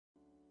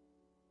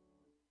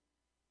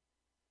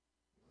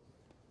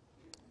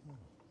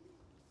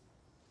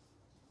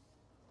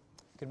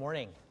Good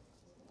morning.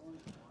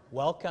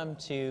 Welcome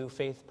to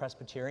Faith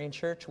Presbyterian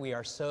Church. We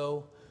are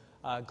so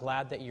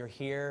glad that you're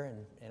here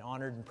and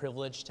honored and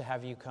privileged to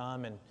have you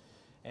come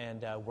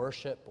and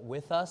worship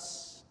with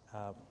us.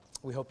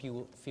 We hope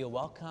you feel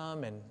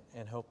welcome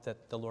and hope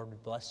that the Lord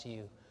would bless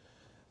you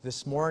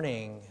this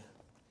morning.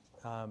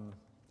 I'd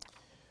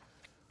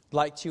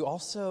like to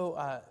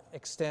also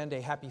extend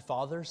a happy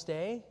Father's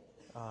Day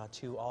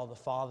to all the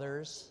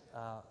fathers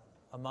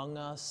among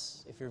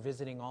us. If you're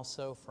visiting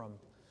also from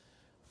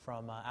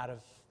out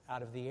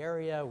of the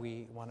area,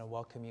 we want to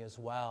welcome you as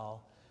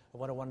well.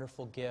 What a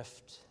wonderful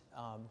gift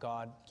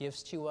God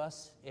gives to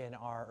us in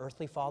our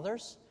earthly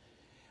fathers,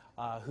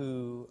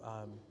 who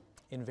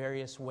in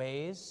various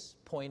ways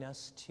point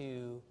us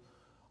to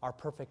our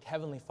perfect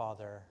heavenly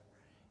Father,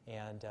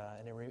 and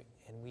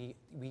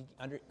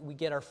we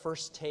get our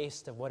first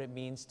taste of what it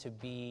means to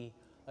be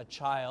a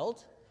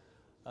child,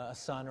 a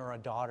son or a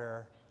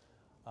daughter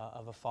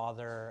of a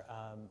father,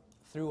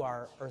 through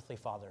our earthly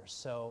fathers.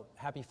 So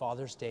happy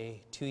Father's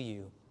Day to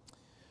you.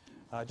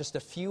 Just a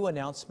few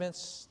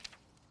announcements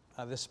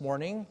this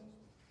morning.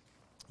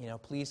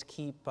 Please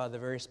keep the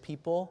various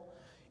people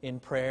in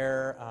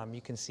prayer.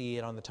 You can see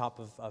it on the top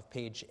of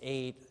page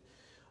 8.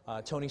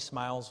 Tony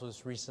Smiles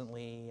was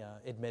recently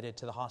admitted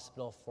to the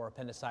hospital for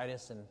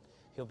appendicitis, and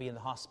he'll be in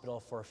the hospital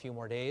for a few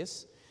more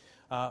days.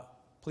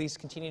 Please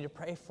continue to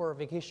pray for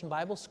Vacation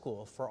Bible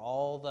School, for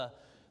all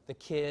the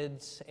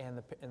kids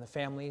and the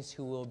families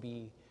who will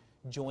be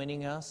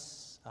joining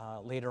us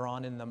later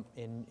on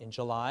in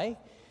July,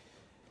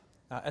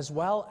 as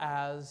well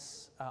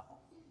as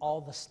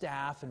all the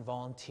staff and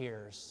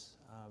volunteers.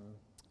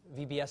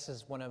 VBS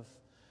is one of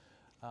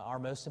our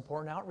most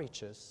important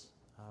outreaches.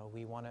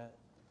 We want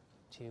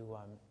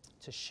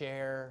to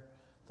share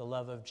the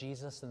love of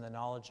Jesus and the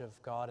knowledge of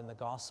God and the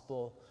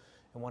gospel,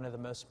 and one of the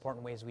most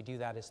important ways we do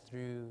that is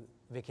through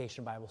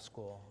Vacation Bible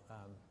School.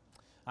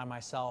 I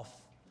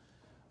myself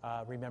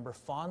remember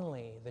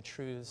fondly the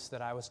truths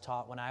that I was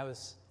taught when I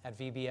was at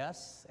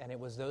VBS, and it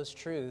was those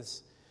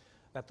truths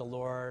that the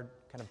Lord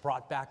kind of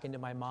brought back into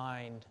my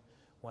mind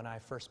when I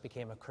first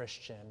became a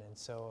Christian. And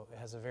so it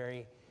has a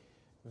very,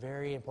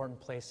 very important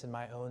place in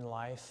my own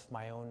life,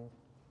 my own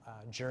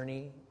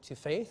journey to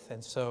faith.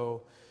 And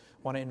so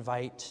I want to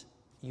invite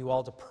you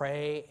all to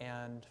pray,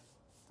 and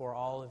for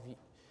all of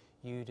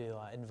you to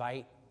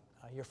invite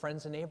your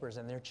friends and neighbors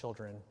and their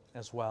children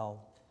as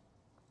well.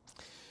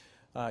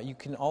 You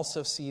can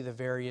also see the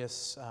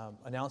various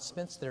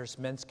announcements. There's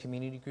men's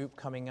community group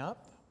coming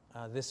up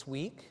this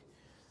week,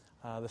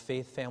 the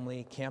Faith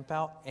Family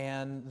Campout,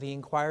 and the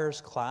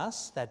Inquirers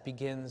class that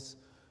begins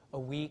a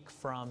week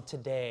from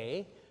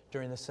today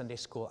during the Sunday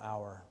school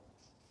hour.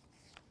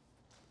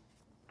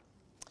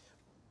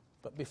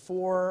 But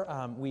before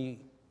we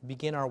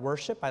begin our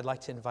worship, I'd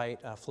like to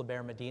invite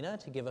Flaubert Medina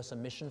to give us a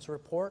missions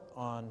report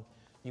on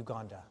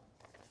Uganda.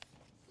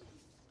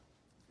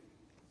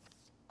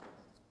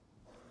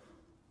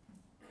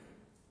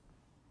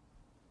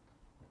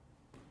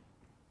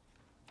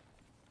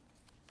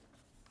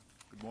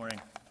 Good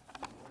morning.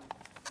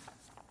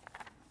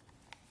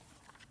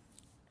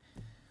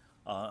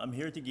 I'm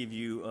here to give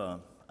you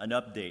an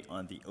update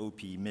on the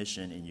OP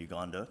mission in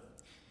Uganda.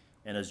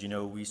 And as you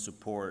know, we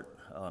support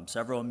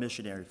several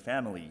missionary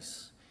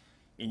families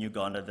in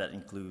Uganda that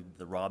include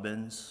the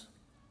Robins,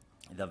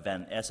 the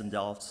Van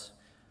Essendelfs,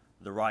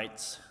 the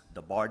Wrights,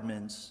 the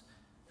Bardmans,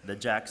 the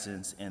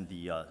Jacksons, and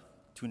the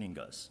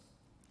Tuningas.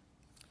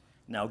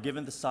 Now,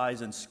 given the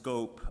size and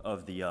scope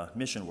of the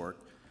mission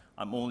work,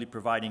 I'm only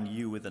providing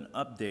you with an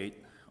update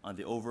on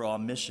the overall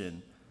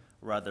mission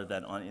rather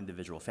than on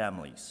individual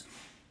families.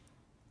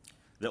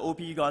 The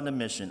OP Uganda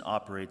mission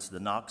operates the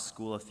Knox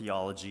School of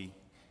Theology,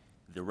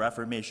 the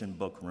Reformation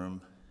Book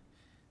Room,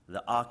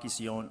 the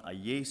Akision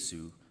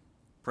Ayesu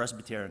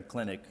Presbyterian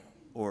Clinic,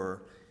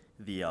 or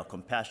the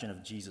Compassion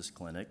of Jesus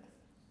Clinic.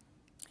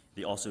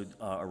 They also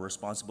are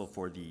responsible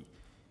for the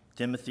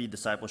Timothy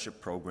Discipleship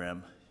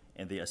Program,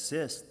 and they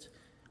assist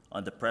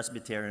the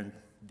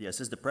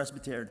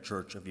Presbyterian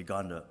Church of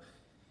Uganda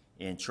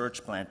in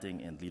church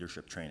planting and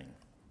leadership training.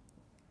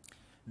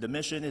 The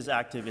mission is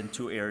active in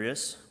two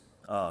areas,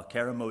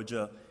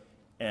 Karamoja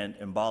and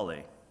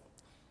Mbale.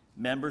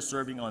 Members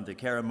serving on the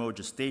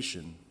Karamoja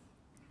station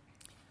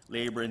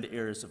labor in the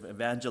areas of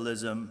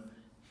evangelism,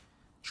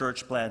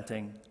 church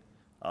planting,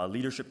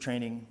 leadership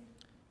training,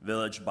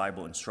 village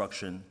Bible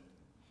instruction,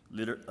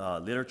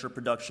 literature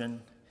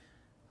production,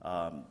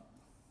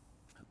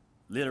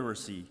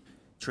 literacy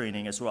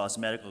training, as well as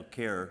medical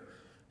care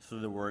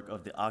through the work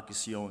of the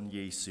Akision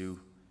Yesu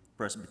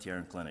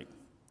Presbyterian Clinic.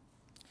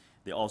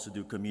 They also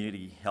do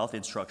community health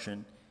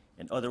instruction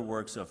and other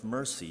works of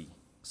mercy,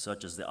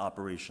 such as the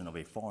operation of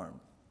a farm.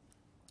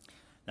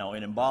 Now,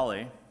 in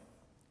Mbale,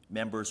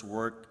 members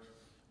work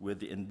with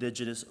the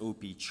indigenous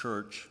OP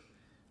Church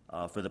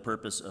for the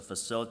purpose of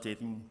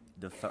facilitating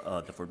the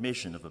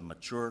formation of a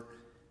mature,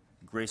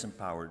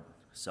 grace-empowered,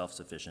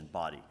 self-sufficient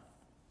body.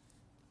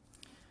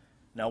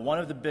 Now, one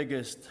of the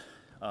biggest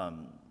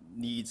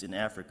needs in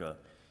Africa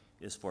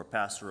is for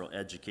pastoral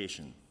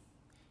education.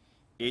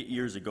 8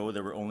 years ago,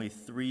 there were only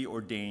 3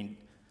 ordained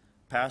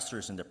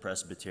pastors in the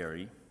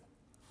presbytery,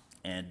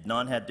 and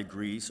none had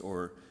degrees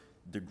or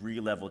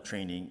degree-level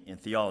training in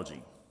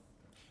theology.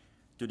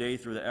 Today,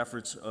 through the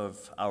efforts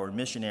of our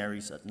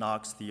missionaries at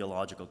Knox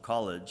Theological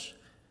College,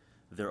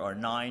 there are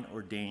 9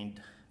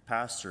 ordained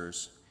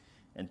pastors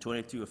and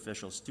 22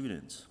 official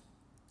students,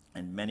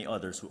 and many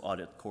others who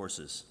audit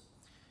courses.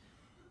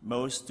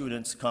 Most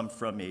students come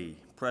from a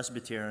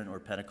Presbyterian or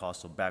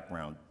Pentecostal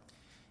background,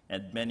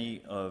 and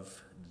many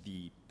of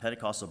the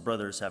Pentecostal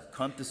brothers have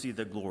come to see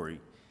the glory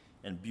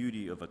and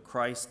beauty of a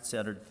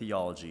Christ-centered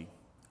theology,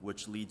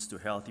 which leads to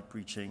healthy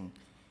preaching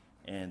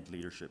and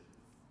leadership.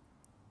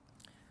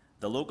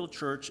 The local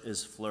church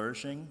is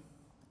flourishing,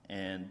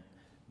 and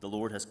the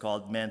Lord has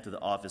called men to the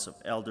office of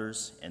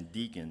elders and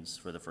deacons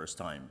for the first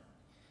time.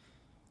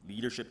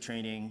 Leadership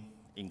training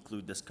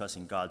include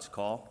discussing God's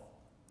call,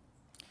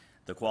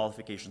 the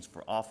qualifications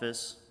for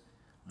office,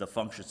 the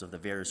functions of the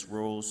various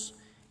roles,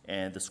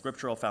 and the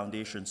scriptural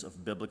foundations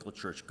of biblical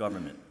church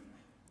government.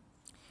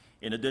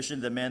 In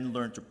addition, the men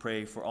learn to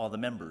pray for all the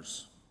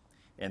members,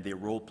 and they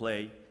role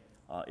play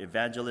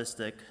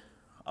evangelistic,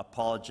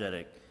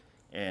 apologetic,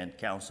 and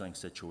counseling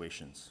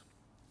situations.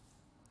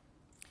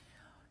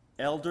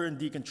 Elder and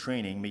deacon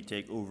training may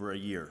take over a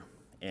year,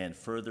 and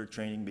further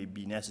training may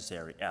be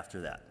necessary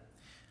after that.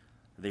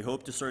 They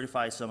hope to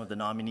certify some of the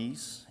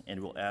nominees and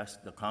will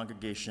ask the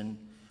congregation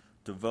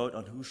to vote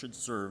on who should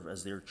serve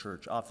as their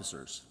church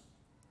officers.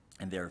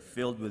 And they are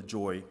filled with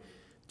joy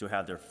to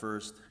have their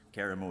first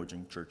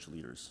Karamojang church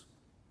leaders.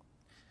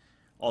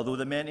 Although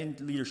the men in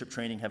leadership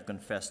training have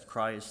confessed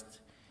Christ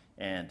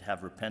and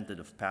have repented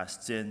of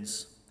past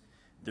sins,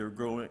 they're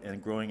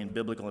growing in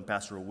biblical and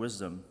pastoral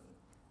wisdom.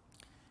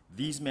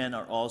 These men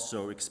are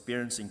also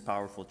experiencing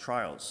powerful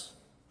trials.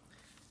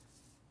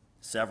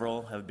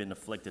 Several have been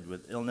afflicted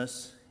with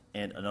illness,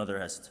 and another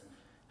has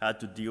had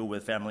to deal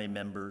with family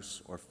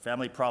members or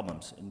family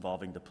problems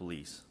involving the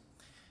police.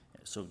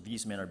 So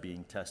these men are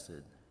being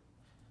tested.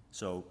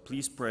 So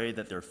please pray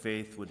that their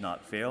faith would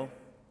not fail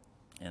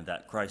and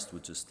that Christ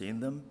would sustain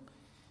them,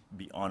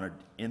 be honored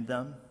in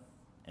them,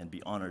 and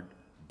be honored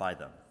by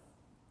them.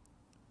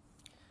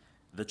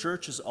 The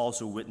church is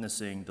also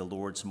witnessing the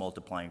Lord's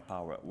multiplying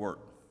power at work.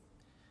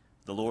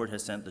 The Lord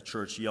has sent the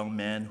church young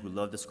men who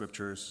love the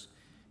scriptures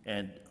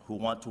and who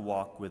want to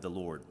walk with the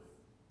Lord.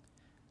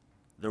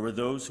 There were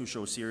those who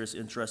show serious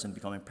interest in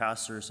becoming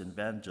pastors and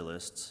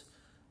evangelists,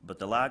 but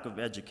the lack of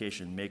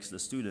education makes the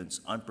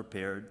students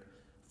unprepared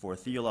for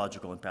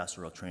theological and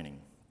pastoral training.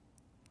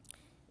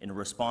 In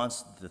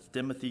response, the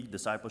Timothy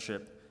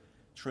Discipleship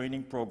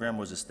Training Program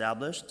was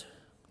established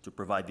to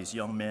provide these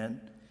young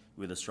men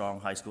with a strong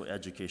high school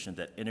education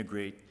that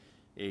integrate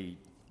a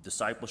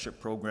discipleship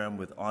program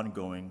with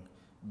ongoing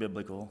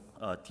biblical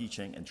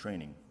teaching and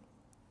training.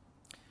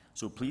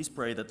 So please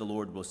pray that the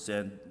Lord will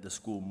send the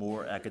school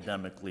more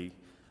academically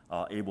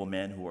able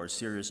men who are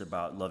serious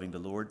about loving the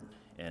Lord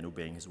and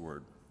obeying His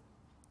word.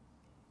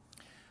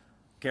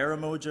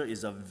 Karamoja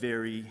is a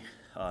very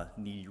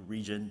needy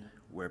region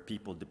where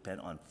people depend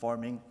on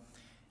farming,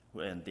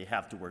 and they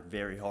have to work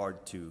very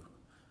hard to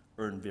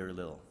earn very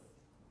little.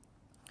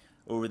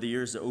 Over the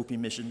years, the OP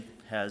mission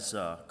has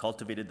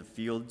cultivated the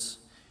fields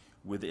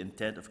with the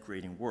intent of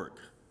creating work,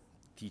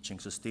 teaching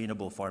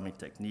sustainable farming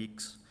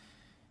techniques,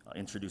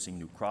 introducing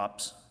new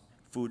crops,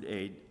 food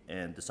aid,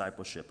 and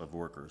discipleship of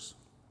workers.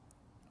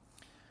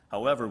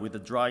 However, with the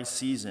dry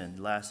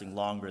season lasting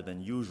longer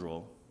than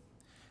usual,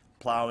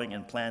 plowing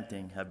and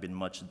planting have been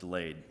much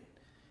delayed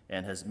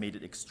and has made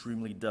it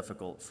extremely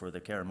difficult for the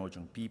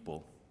Karamojang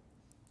people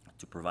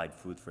to provide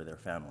food for their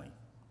family.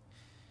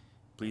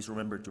 Please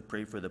remember to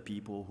pray for the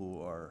people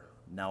who are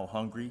now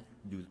hungry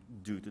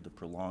due to the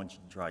prolonged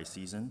dry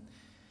season,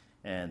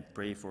 and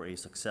pray for a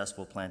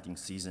successful planting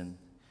season,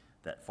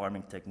 that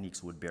farming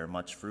techniques would bear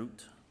much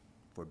fruit,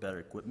 for better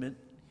equipment,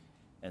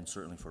 and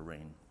certainly for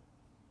rain.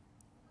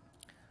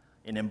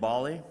 In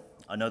Mbale,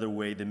 another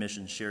way the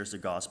mission shares the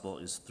gospel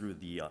is through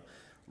the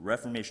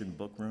Reformation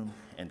Book Room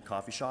and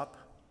Coffee Shop.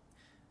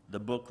 The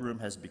book room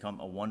has become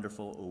a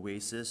wonderful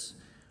oasis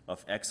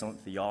of excellent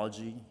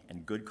theology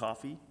and good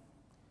coffee,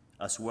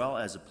 as well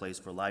as a place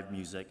for live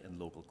music and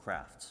local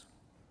crafts.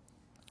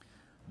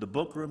 The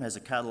book room has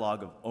a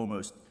catalog of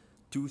almost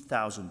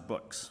 2,000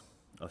 books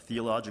of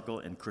theological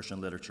and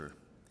Christian literature.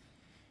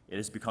 It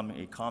is becoming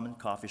a common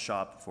coffee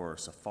shop for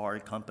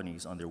safari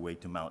companies on their way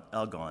to Mount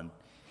Elgon,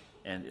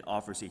 and it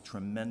offers a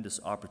tremendous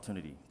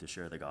opportunity to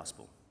share the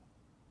gospel.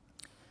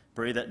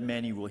 Pray that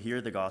many will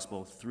hear the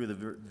gospel through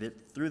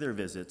their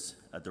visits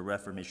at the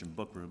Reformation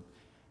Book Room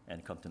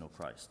and come to know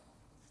Christ.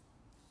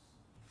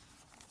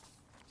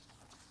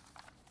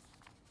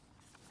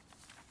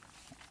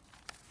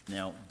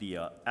 Now, the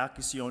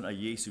Akisyon a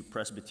Yesu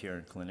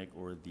Presbyterian Clinic,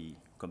 or the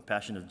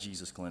Compassion of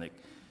Jesus Clinic,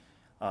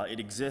 it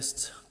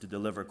exists to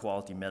deliver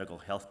quality medical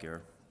health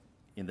care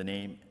in the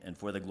name and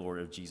for the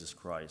glory of Jesus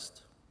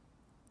Christ.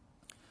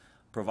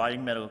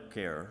 Providing medical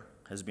care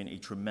has been a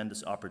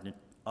tremendous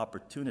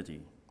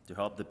opportunity to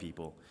help the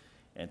people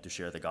and to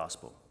share the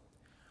gospel.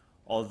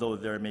 Although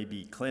there may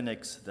be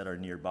clinics that are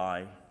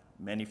nearby,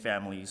 many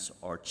families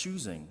are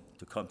choosing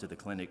to come to the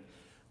clinic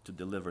to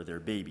deliver their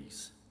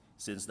babies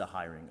since the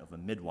hiring of a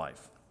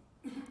midwife.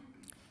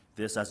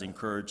 This has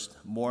encouraged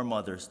more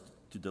mothers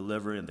to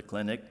deliver in the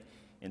clinic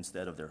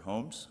instead of their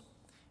homes,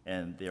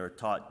 and they are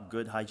taught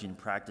good hygiene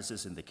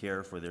practices in the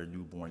care for their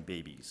newborn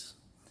babies,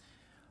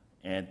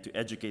 and to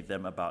educate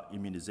them about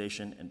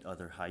immunization and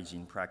other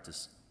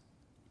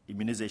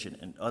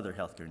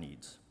healthcare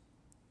needs.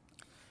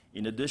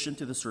 In addition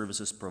to the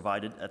services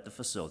provided at the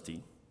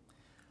facility,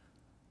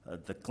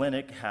 the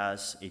clinic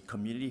has a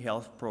community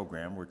health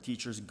program where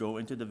teachers go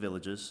into the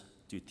villages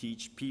to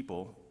teach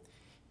people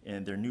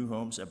in their new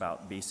homes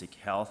about basic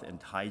health and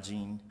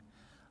hygiene,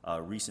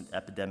 recent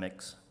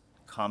epidemics,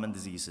 common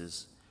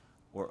diseases,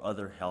 or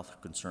other health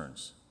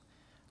concerns.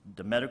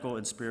 The medical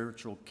and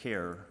spiritual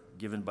care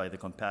given by the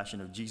Compassion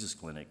of Jesus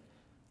Clinic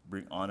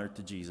bring honor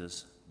to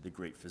Jesus, the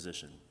great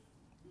physician.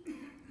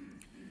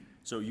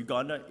 So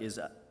Uganda is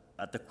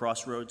at the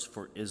crossroads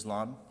for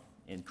Islam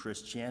and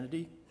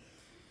Christianity,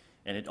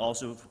 and it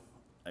also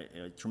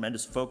a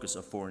tremendous focus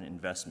of foreign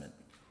investment.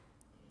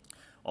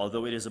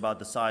 Although it is about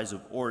the size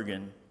of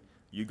Oregon,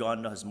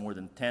 Uganda has more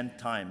than 10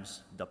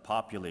 times the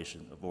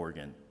population of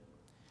Oregon.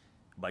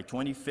 By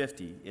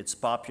 2050, its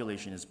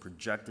population is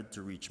projected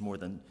to reach more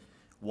than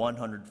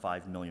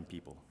 105 million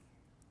people.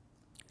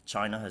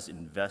 China has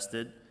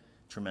invested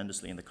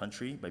tremendously in the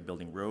country by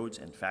building roads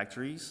and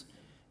factories,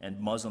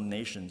 and Muslim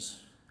nations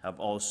have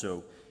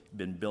also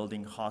been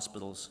building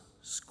hospitals,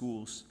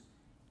 schools,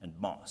 and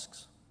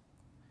mosques.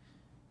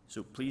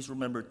 So please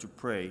remember to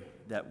pray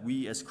that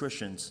we as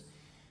Christians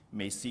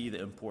may see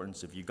the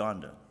importance of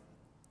Uganda.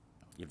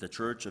 If the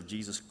Church of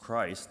Jesus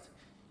Christ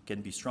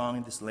can be strong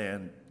in this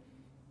land,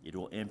 it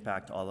will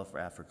impact all of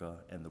Africa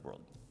and the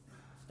world.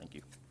 Thank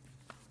you.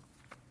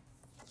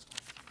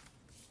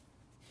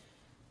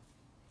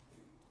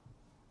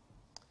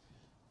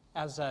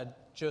 As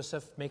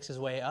Joseph makes his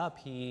way up,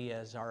 he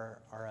is our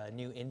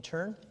new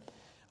intern.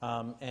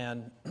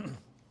 And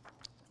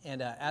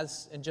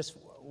just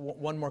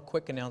one more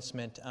quick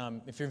announcement.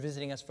 If you're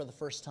visiting us for the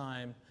first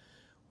time,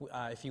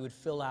 if you would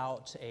fill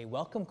out a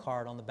welcome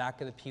card on the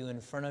back of the pew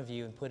in front of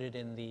you and put it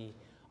in the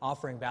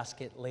offering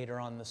basket later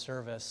on in the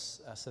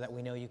service so that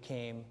we know you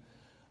came,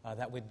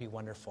 that would be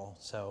wonderful.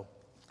 So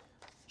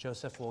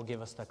Joseph will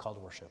give us the call to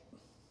worship.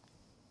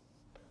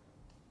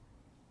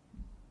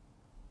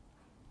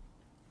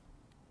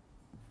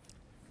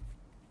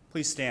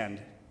 Please stand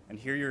and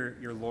hear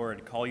your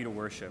Lord call you to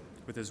worship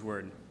with his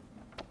word.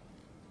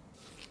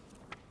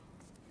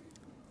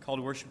 Call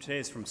to worship today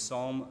is from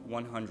Psalm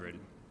 100.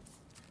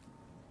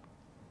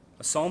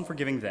 A psalm for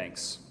giving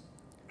thanks.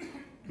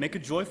 Make a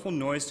joyful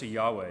noise to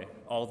Yahweh,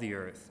 all the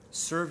earth.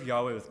 Serve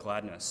Yahweh with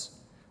gladness.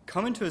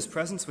 Come into his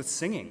presence with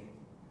singing.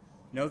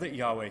 Know that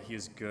Yahweh, he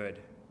is good.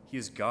 He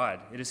is God.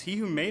 It is he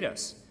who made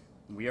us,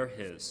 and we are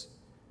his.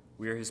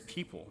 We are his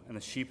people and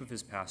the sheep of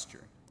his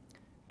pasture.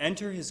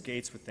 Enter his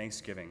gates with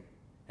thanksgiving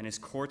and his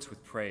courts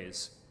with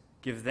praise.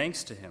 Give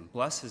thanks to him.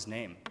 Bless his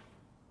name.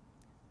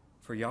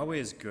 For Yahweh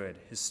is good.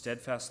 His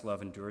steadfast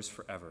love endures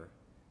forever,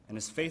 and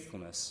his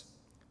faithfulness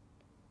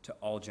to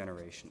all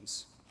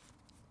generations.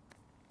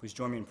 Please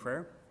join me in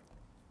prayer.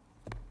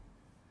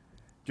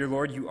 Dear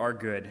Lord, you are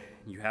good.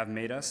 You have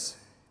made us,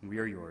 and we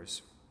are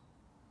yours.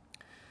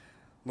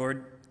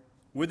 Lord,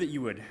 would that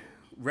you would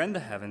rend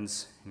the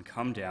heavens and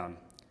come down.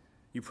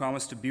 You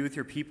promise to be with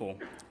your people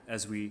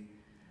as we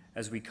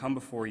come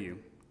before you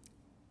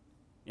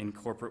in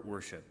corporate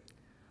worship.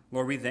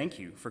 Lord, we thank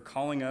you for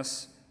calling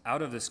us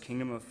out of this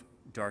kingdom of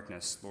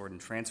darkness, Lord, and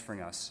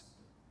transferring us.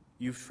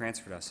 You've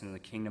transferred us into the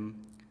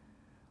kingdom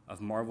of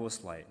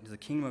marvelous light, into the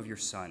kingdom of your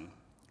Son.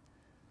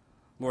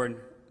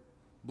 Lord,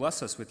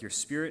 bless us with your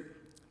Spirit.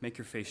 Make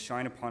your face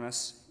shine upon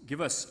us.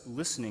 Give us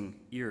listening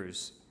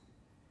ears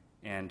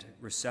and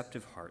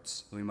receptive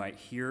hearts, that we might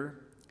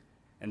hear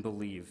and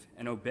believe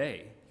and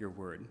obey your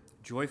word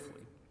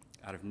joyfully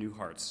out of new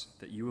hearts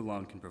that you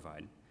alone can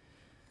provide.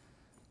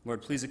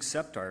 Lord, please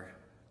accept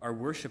our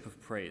worship of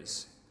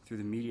praise through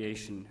the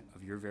mediation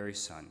of your very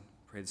Son.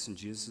 Pray this in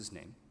Jesus'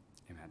 name.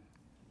 Amen.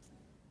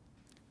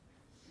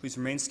 Please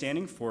remain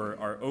standing for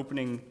our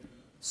opening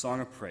song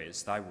of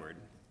praise, Thy Word.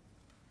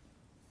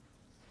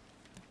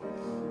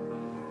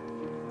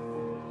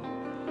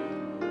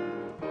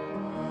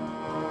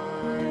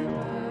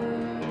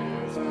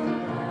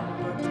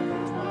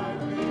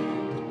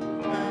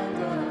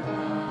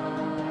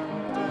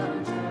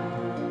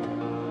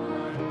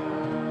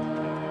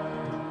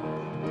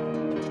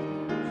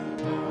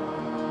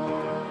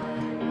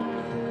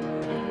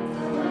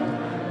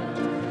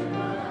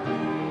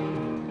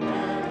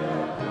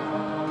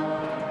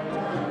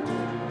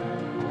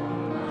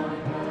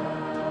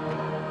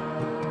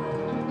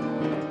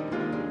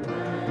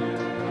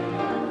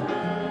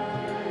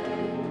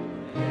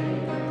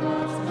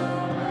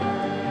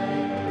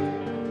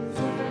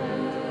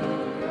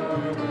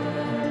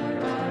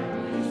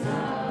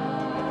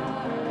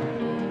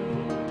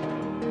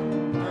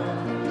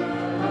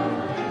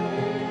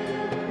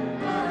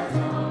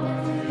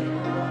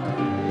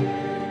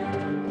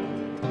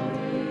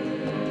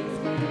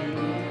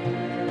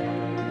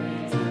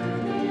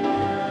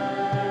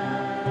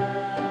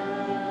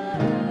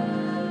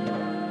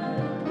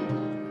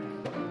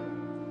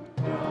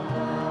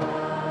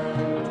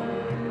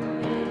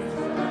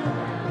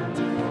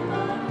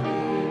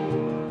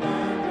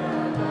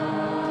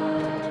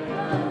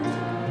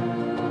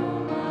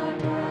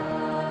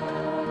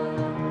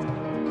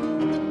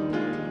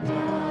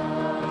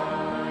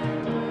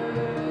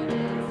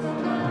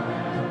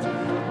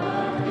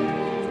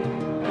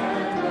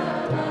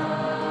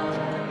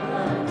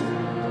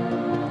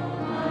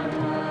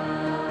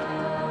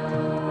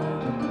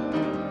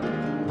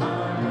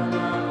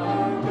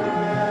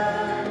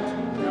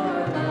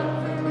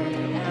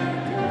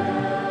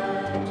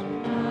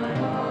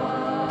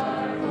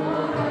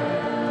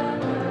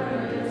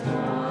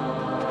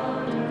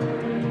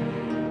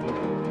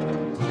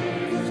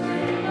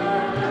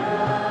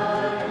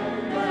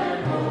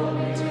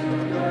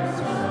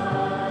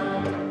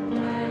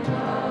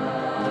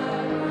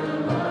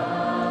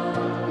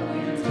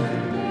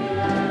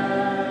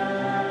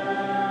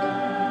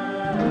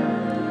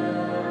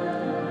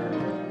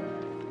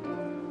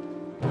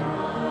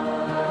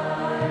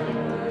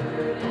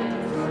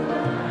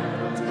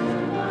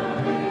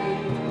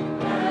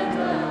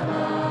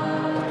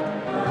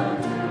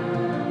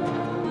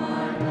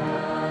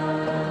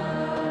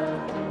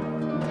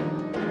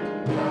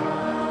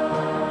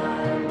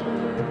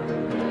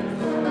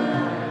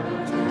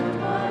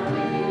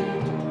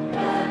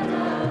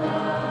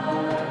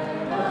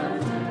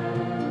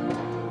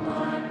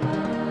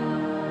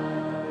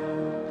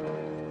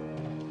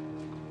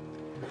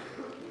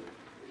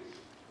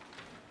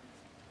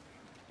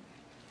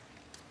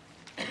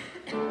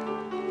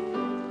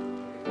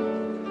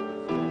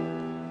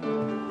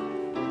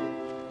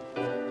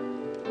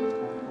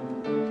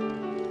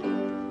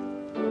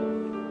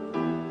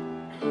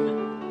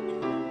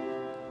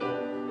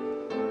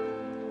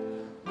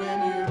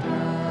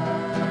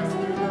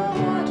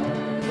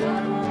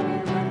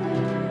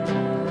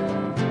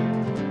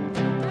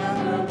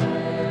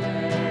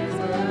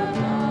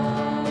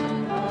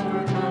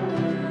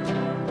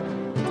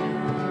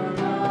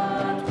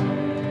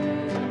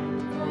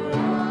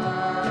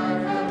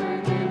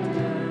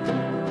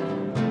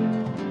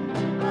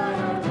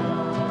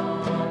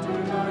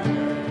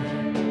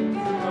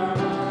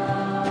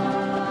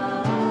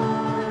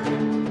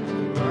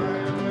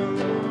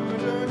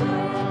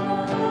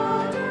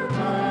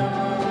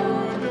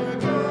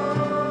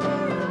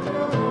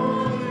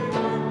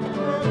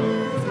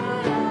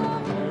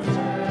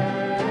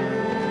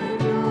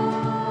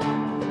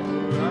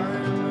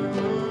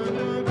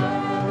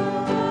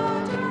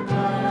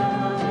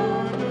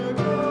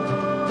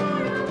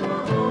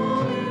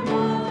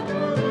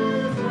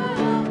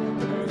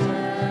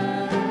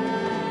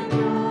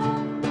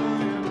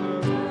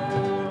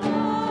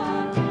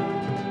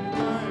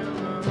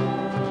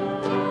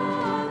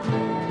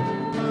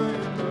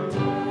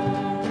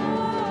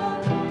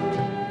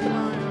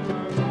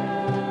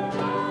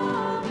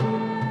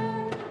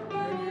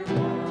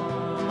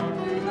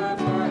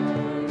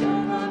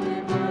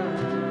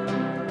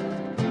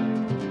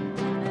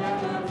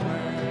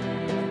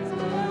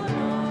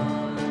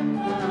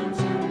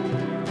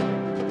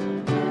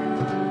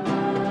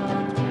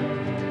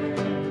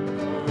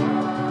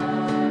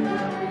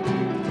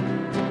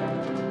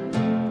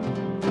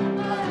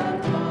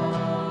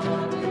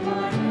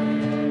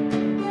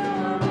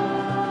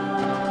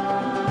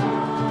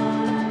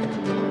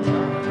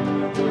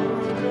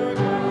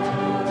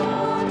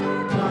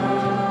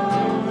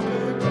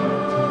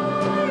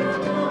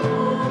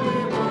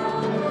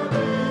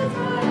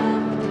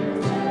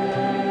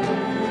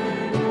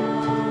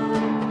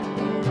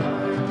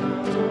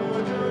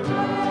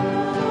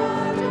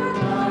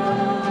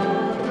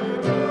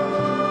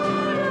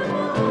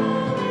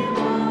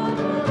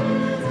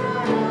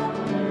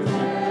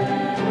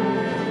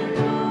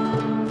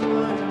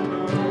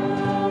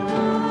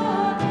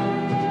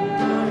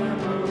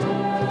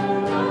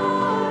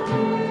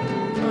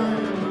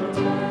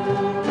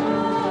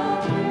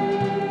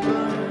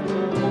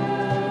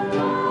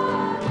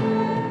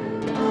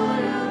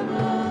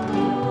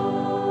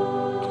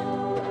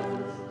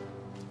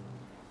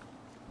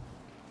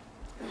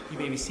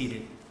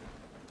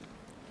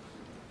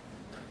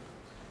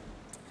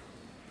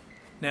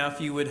 Now,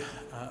 if you would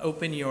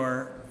open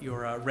your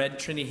red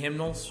Trinity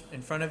hymnals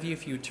in front of you,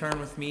 if you would turn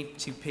with me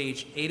to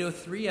page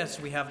 803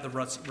 as we have the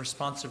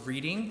responsive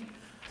reading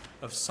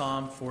of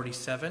Psalm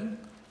 47.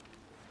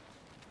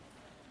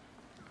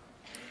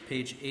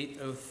 Page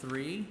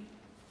 803.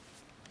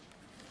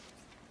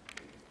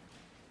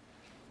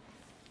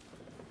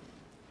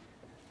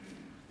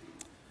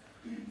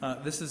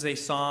 This is a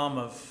psalm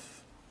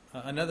of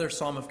another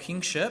psalm of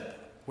kingship,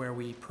 where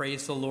we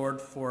praise the Lord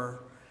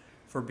for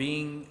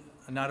being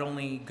not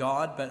only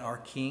God but our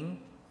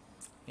King,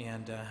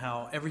 and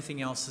how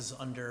everything else is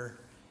under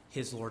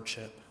His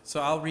lordship.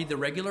 So I'll read the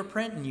regular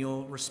print, and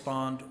you'll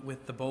respond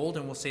with the bold,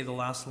 and we'll say the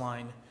last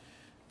line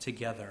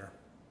together.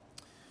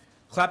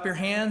 Clap your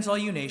hands, all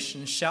you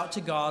nations! Shout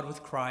to God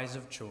with cries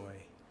of joy.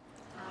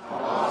 How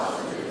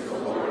awesome is the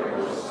Lord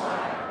Most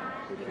High,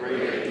 the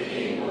great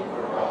King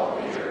over all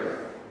the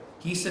earth.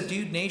 He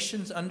subdued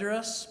nations under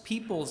us,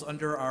 peoples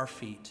under our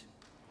feet.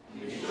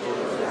 He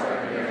chose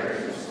our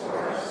inheritance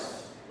for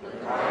us, the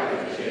pride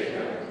of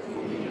Jacob,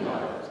 whom He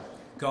loved.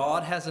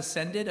 God has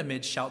ascended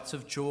amid shouts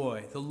of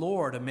joy, the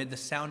Lord amid the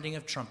sounding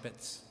of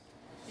trumpets.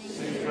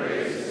 Sing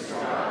praises to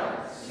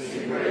God,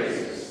 sing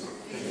praises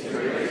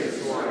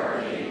to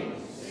our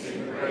King,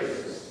 sing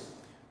praises.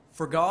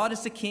 For God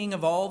is the King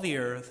of all the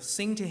earth.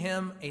 Sing to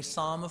Him a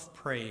psalm of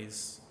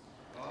praise.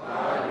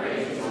 God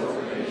reigns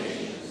over the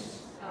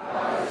nations.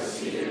 God is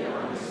seated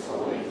on His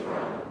holy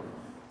throne.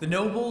 The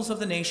nobles of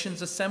the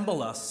nations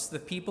assemble us, the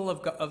people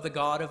of the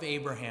God of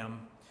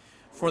Abraham.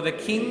 For the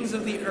kings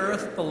of the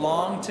earth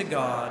belong to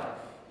God.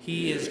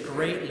 He is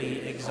greatly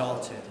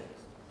exalted.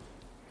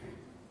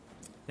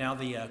 Now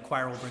the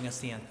choir will bring us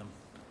the anthem.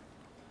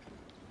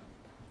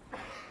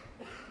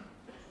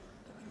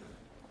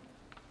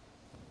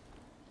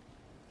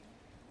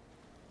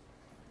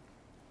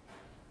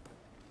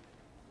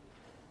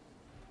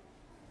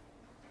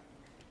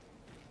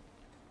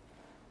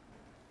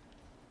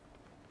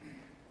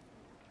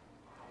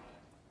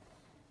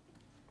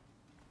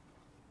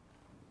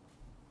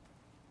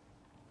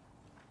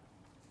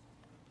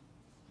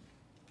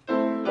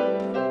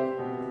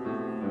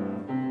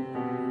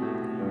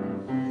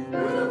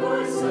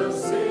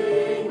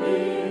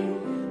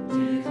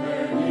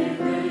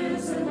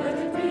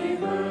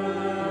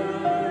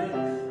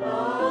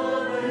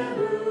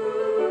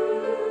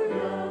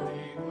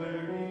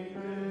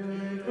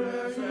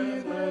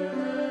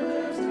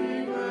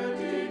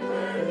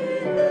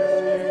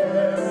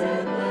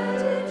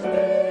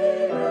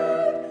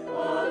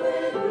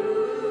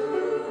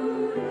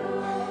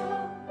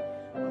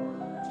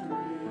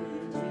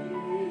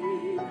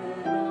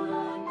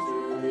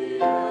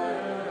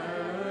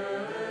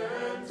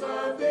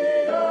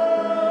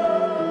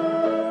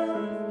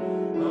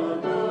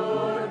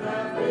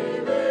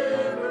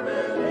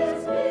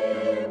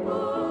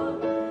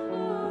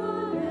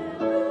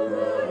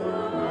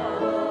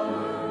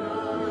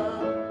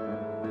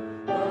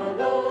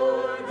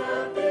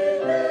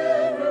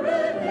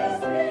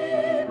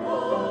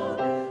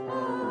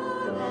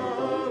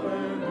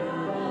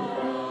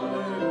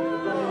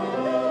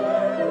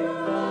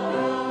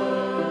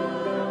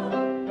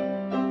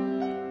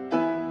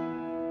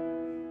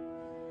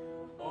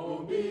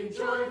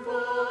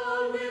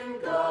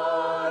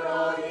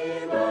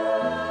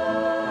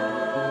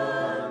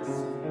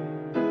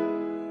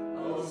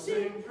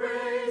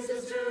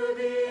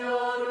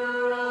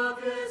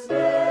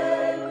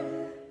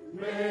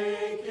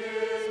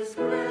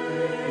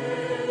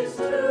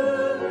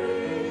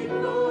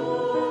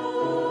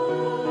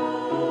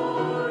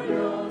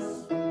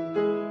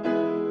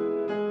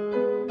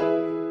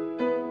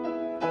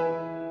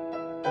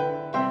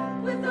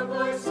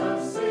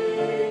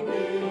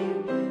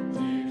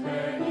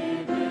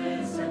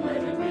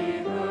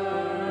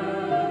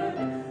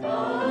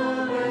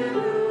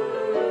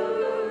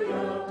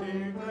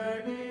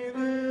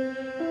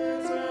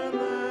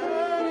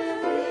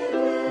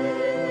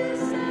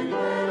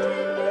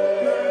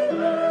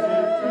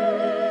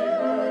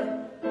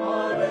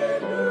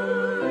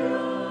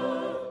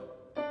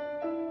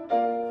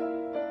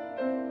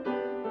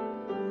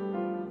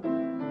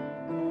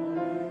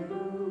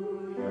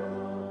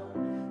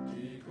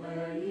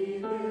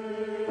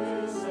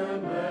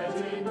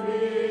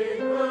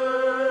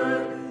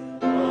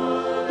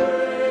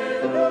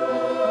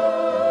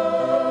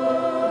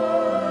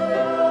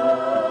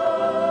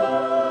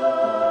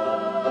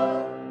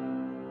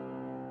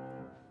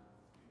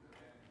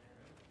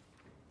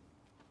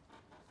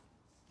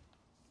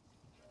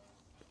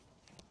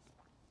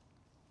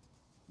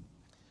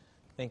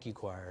 Thank you,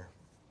 choir.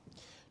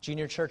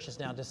 Junior church is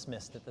now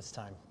dismissed at this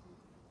time.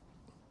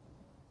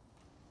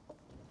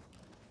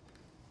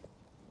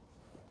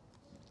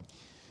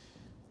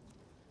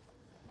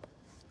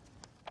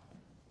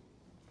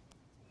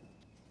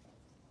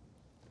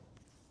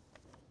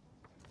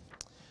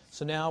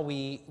 So now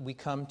we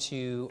come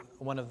to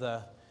one of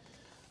the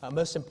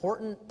most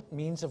important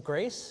means of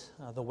grace,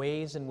 the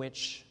ways in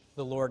which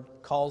the Lord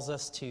calls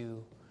us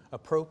to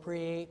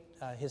appropriate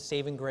His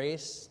saving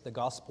grace, the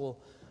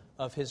gospel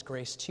of His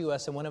grace to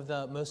us. And one of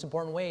the most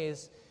important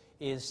ways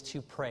is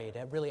to pray,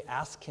 to really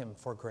ask him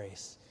for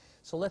grace.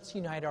 So let's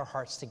unite our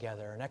hearts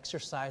together and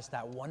exercise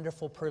that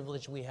wonderful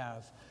privilege we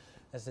have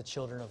as the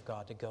children of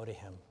God to go to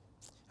him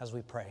as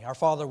we pray. Our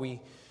Father, we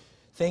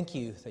thank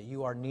you that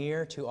you are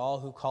near to all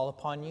who call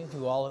upon you,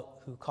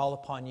 who call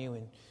upon you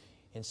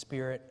in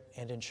spirit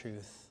and in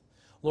truth.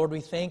 Lord,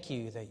 we thank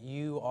you that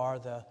you are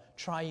the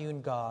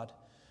triune God,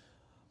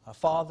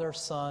 Father,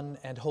 Son,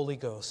 and Holy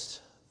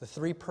Ghost, the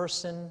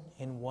three-person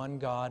in one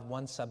God,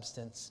 one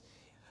substance,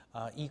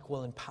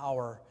 equal in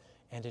power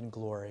and in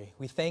glory.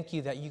 We thank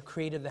you that you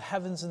created the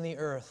heavens and the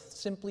earth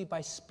simply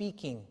by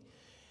speaking.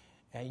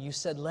 And you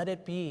said, let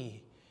it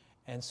be,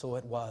 and so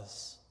it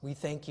was. We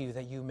thank you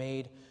that you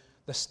made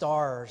the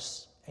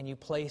stars, and you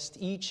placed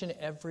each and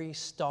every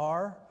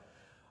star,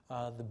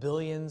 the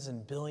billions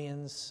and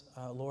billions,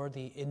 Lord,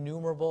 the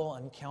innumerable,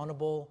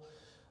 uncountable,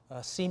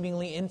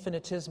 seemingly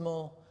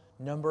infinitesimal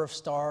number of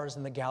stars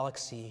in the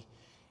galaxy.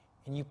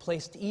 And you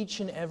placed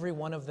each and every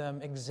one of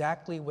them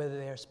exactly where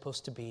they're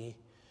supposed to be.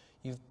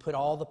 You've put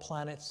all the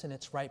planets in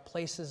its right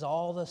places,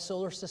 all the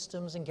solar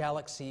systems and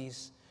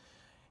galaxies.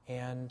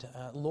 And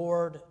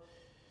Lord,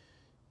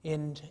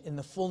 in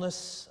the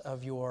fullness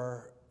of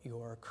your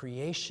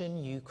creation,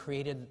 you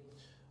created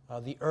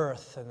the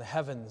earth and the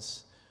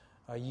heavens.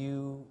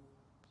 You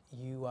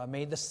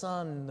made the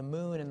sun, the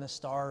moon, and the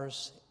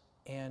stars,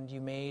 and you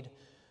made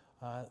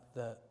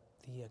the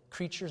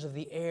creatures of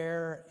the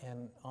air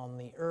and on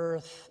the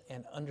earth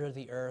and under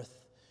the earth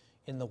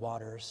in the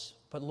waters.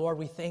 But Lord,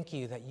 we thank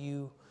you that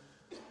you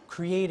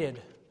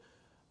created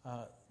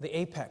the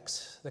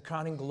apex, the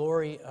crowning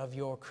glory of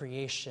your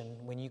creation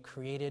when you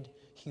created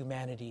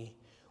humanity.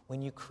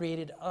 When you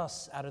created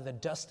us out of the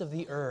dust of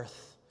the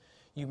earth,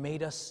 you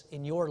made us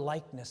in your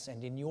likeness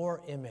and in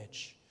your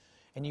image.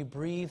 And you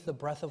breathed the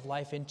breath of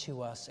life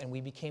into us, and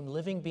we became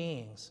living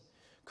beings,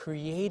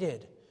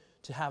 created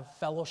to have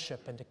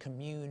fellowship and to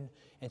commune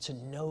and to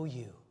know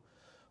you.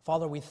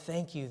 Father, we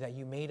thank you that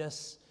you made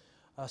us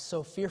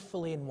so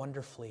fearfully and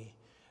wonderfully,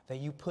 that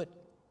you put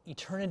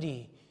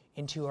eternity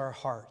into our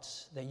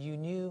hearts, that you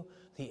knew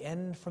the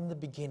end from the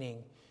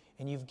beginning,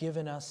 and you've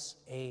given us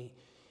a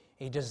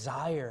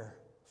desire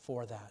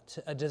for that,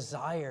 a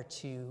desire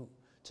to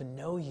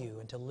know you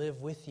and to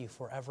live with you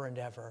forever and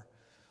ever.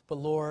 But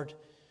Lord,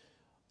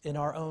 in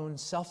our own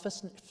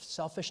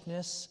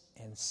selfishness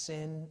and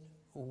sin,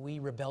 we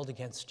rebelled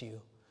against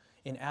you.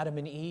 In Adam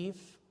and Eve,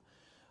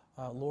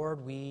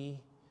 Lord, we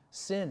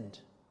sinned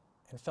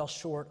and fell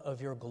short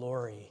of your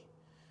glory.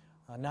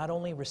 Not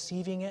only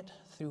receiving it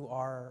through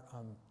our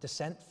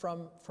descent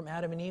from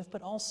Adam and Eve,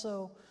 but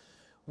also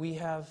we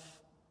have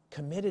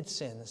committed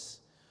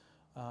sins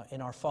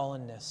in our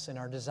fallenness, in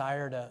our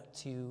desire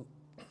to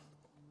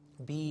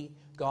be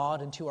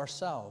God unto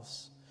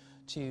ourselves,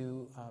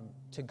 to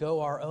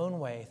go our own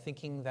way,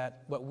 thinking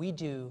that what we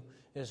do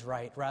is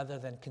right, rather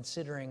than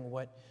considering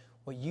what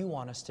you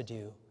want us to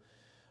do.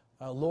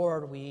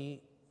 Lord,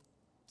 we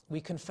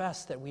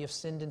confess that we have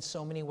sinned in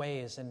so many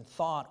ways, in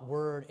thought,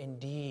 word, and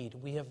deed.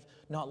 We have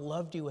not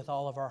loved you with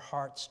all of our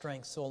heart,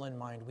 strength, soul, and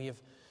mind. We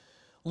have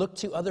looked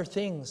to other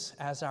things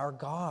as our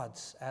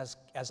gods, as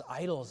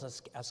idols,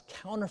 as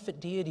counterfeit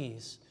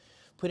deities,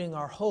 putting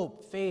our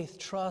hope, faith,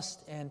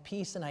 trust, and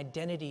peace and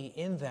identity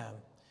in them.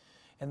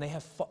 And they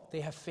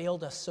have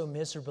failed us so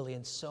miserably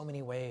in so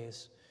many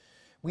ways.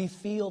 We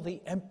feel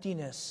the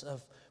emptiness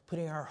of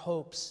putting our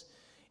hopes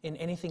in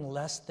anything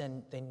less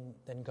than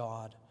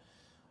God.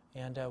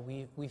 And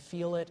we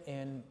feel it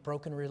in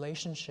broken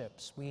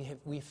relationships.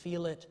 We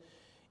feel it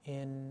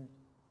in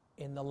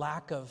the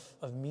lack of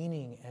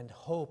meaning and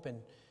hope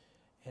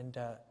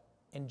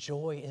and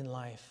joy in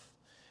life.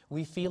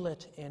 We feel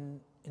it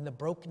in the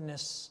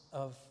brokenness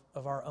of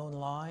our own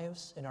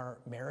lives, in our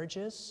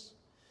marriages,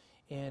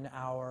 in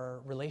our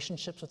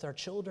relationships with our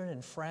children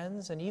and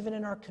friends, and even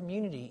in our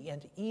community,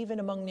 and even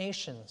among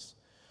nations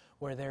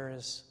where there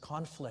is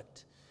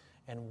conflict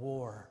and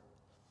war.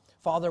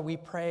 Father, we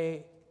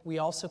pray, we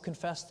also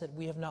confess that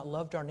we have not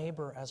loved our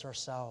neighbor as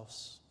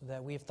ourselves,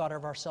 that we have thought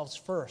of ourselves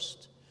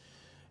first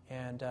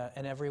and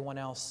everyone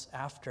else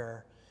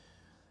after.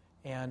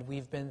 And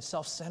we've been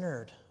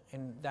self-centered,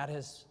 and that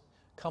has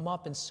come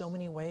up in so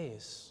many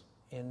ways,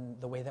 in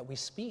the way that we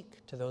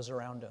speak to those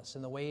around us,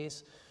 in the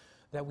ways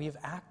that we've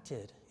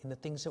acted, in the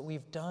things that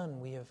we've done.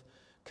 We have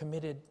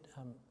committed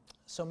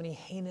so many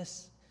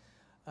heinous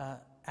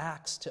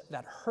acts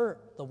that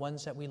hurt the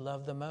ones that we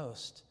love the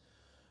most.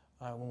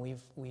 When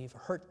we've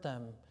hurt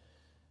them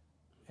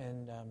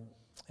and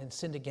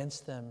sinned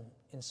against them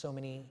in so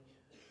many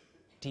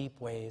deep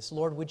ways.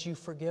 Lord, would you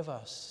forgive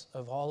us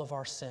of all of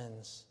our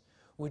sins?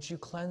 Would you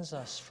cleanse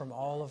us from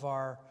all of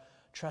our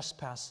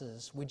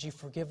trespasses? Would you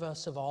forgive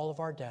us of all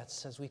of our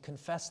debts as we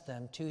confess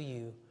them to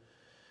you?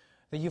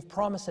 That you've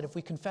promised that if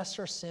we confess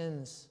our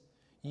sins,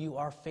 you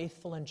are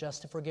faithful and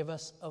just to forgive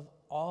us of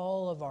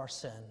all of our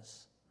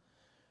sins,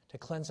 to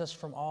cleanse us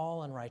from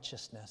all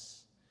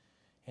unrighteousness,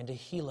 and to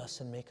heal us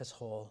and make us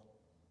whole.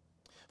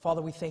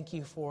 Father, we thank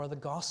you for the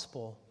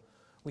gospel.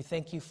 We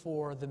thank you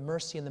for the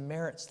mercy and the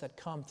merits that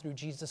come through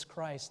Jesus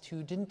Christ,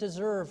 who didn't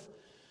deserve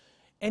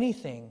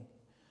anything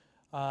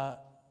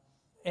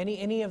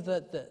any of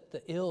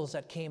the ills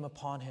that came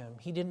upon him.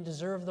 He didn't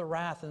deserve the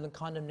wrath and the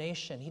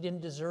condemnation. He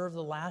didn't deserve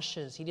the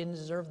lashes. He didn't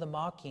deserve the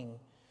mocking.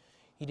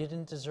 He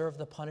didn't deserve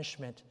the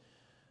punishment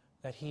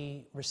that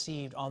he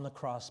received on the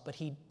cross, but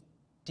he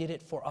did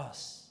it for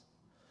us.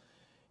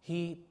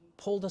 He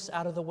pulled us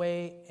out of the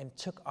way and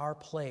took our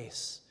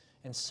place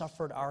and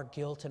suffered our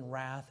guilt and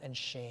wrath and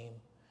shame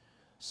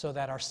so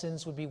that our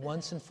sins would be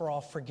once and for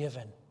all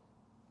forgiven.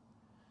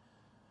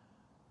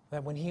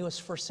 That when he was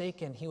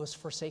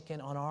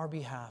forsaken on our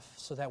behalf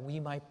so that we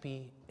might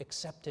be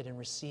accepted and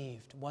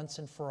received once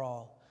and for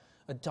all,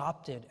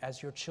 adopted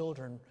as your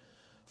children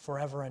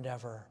forever and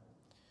ever.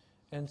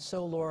 And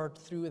so, Lord,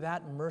 through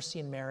that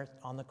mercy and merit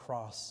on the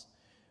cross,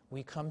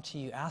 we come to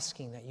you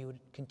asking that you would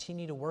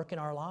continue to work in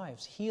our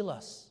lives, heal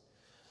us,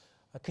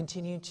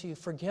 continue to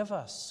forgive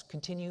us,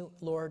 continue,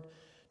 Lord,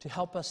 to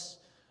help us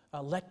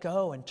let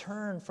go and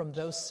turn from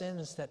those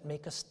sins that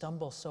make us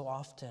stumble so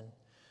often,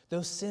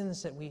 those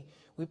sins that we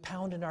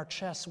pound in our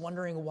chests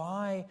wondering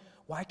why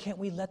can't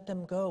we let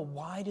them go?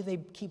 Why do they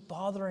keep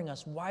bothering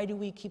us? Why do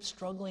we keep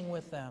struggling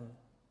with them?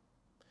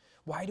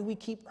 Why do we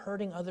keep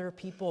hurting other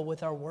people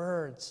with our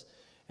words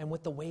and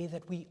with the way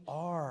that we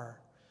are?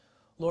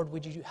 Lord,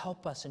 would you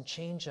help us and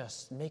change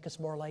us, make us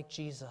more like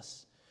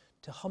Jesus,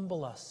 to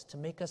humble us, to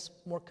make us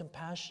more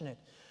compassionate,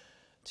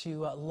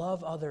 to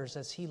love others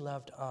as he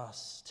loved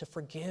us, to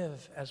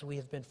forgive as we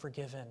have been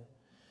forgiven,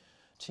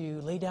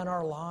 to lay down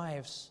our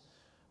lives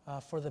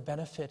for the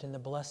benefit and the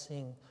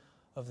blessing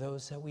of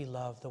those that we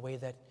love, the way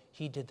that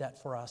he did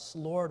that for us.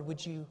 Lord,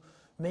 would you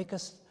make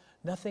us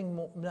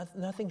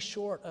nothing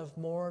short of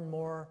more and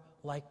more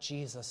like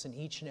Jesus in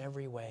each and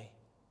every way.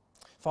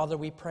 Father,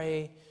 we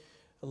pray,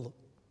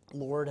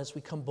 Lord, as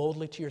we come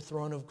boldly to your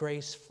throne of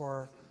grace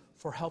for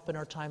help in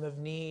our time of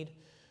need,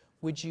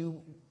 would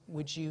you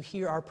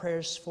hear our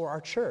prayers for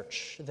our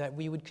church, that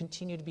we would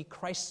continue to be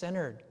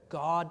Christ-centered,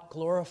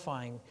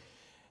 God-glorifying,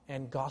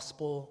 and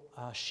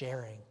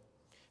gospel-sharing.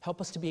 Help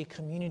us to be a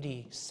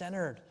community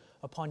centered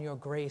upon your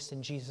grace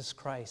in Jesus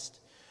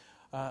Christ,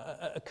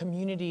 a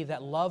community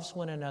that loves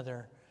one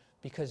another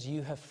because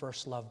you have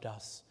first loved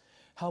us.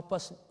 Help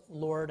us,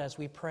 Lord, as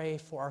we pray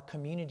for our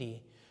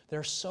community. There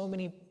are so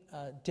many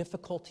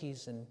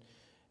difficulties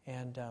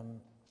and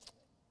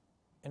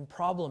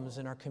problems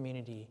in our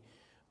community.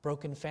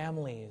 Broken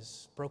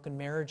families, broken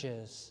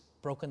marriages,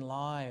 broken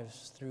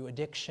lives through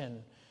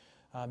addiction,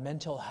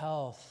 mental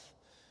health,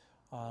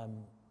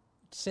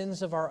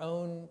 sins of our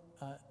own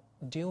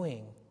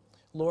doing.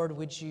 Lord,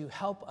 would you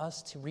help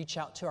us to reach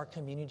out to our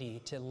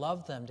community, to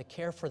love them, to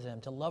care for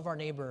them, to love our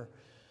neighbor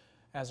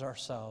as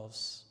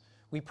ourselves.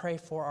 We pray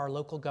for our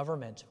local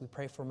government. We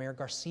pray for Mayor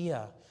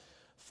Garcia,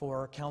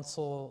 for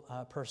council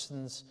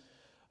persons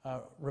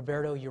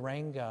Roberto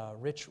Uranga,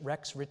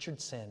 Rex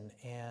Richardson,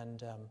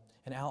 and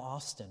Al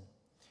Austin.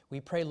 We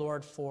pray,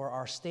 Lord, for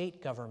our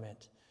state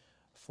government,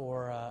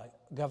 for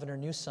Governor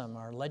Newsom,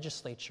 our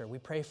legislature. We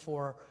pray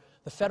for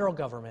the federal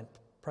government,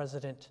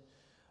 President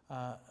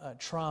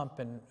Trump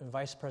and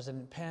Vice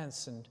President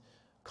Pence and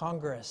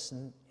Congress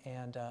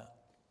and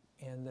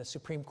the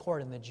Supreme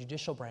Court and the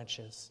judicial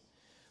branches.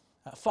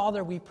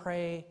 Father, we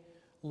pray,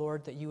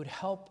 Lord, that you would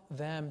help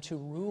them to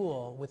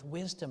rule with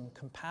wisdom,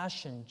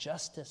 compassion,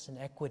 justice, and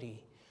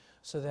equity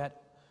so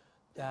that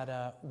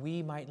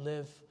we might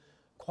live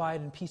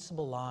quiet and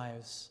peaceable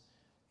lives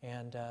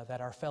and that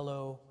our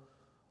fellow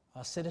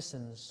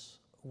citizens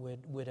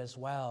would as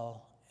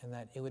well, and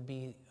that it would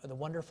be the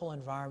wonderful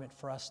environment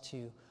for us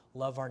to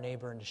love our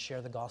neighbor and to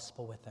share the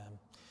gospel with them.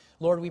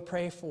 Lord, we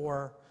pray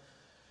for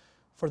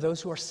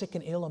those who are sick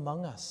and ill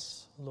among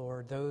us,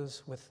 Lord,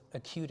 those with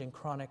acute and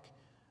chronic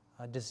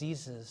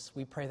diseases.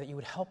 We pray that you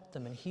would help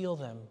them and heal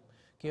them,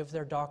 give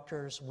their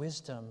doctors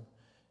wisdom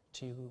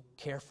to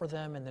care for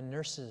them and the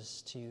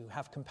nurses to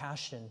have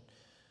compassion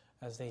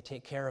as they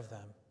take care of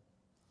them.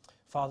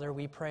 Father,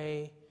 we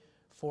pray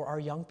for our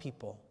young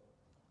people,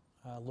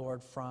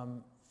 Lord,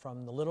 from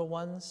the little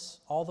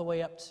ones all the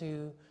way up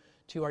to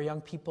our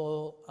young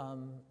people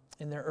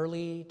in their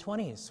early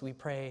 20s. We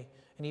pray,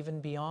 and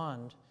even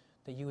beyond,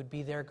 that you would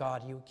be their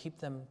God. You would keep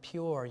them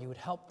pure. You would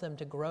help them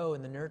to grow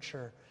in the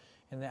nurture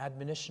and the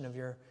admonition of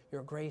your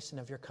grace and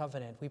of your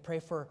covenant. We pray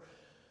for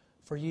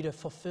you to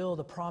fulfill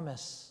the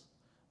promise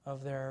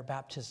of their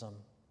baptism,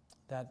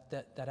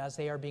 that as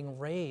they are being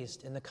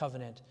raised in the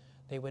covenant,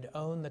 they would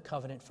own the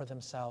covenant for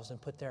themselves and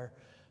put their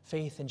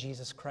faith in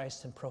Jesus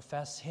Christ and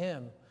profess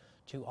him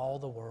to all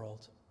the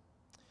world.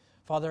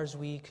 Father, as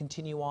we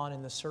continue on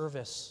in the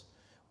service,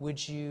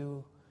 would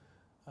you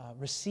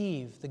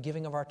receive the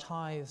giving of our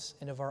tithes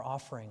and of our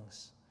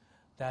offerings,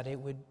 that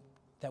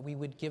we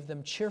would give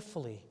them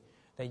cheerfully,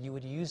 that you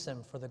would use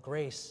them for the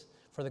grace,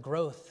 for the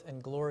growth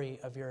and glory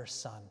of your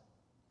Son.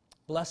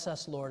 Bless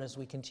us, Lord, as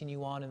we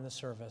continue on in the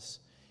service.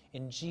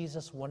 In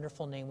Jesus'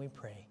 wonderful name we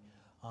pray.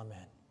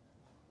 Amen.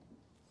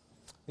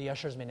 The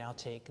ushers may now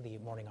take the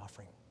morning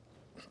offering.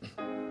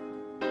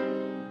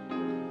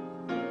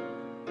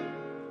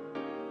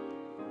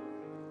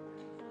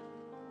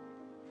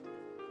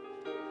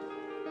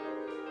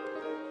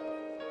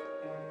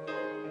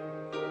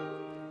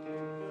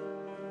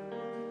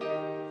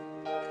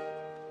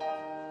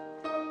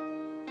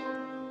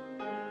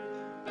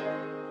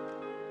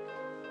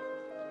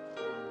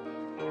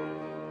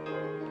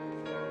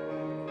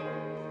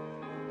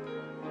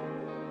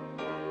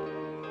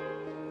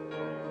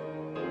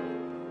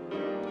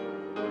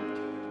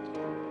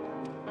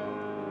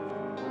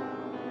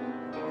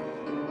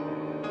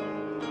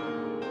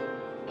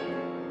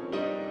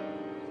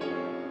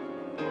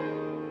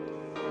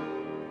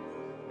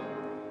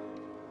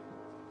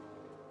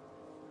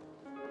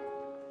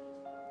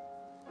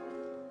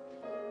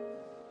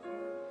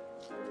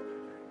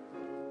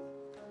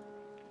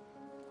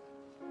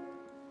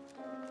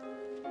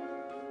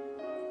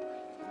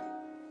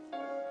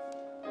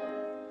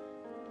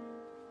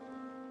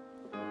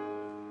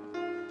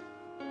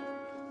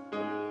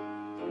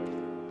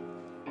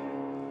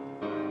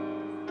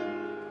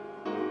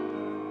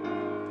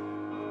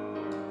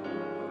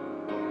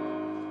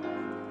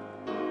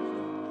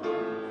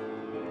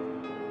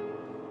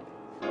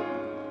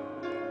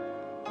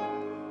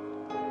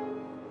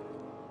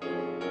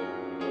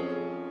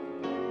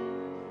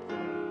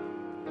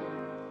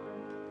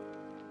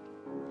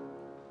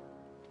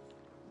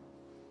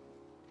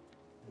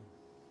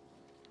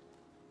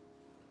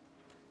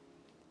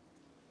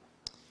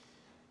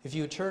 If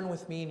you would turn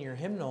with me in your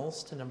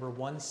hymnals to number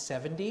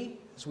 170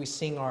 as we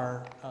sing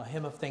our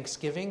hymn of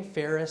thanksgiving,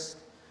 Fairest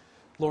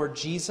Lord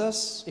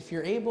Jesus. If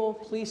you're able,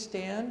 please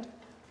stand.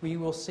 We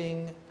will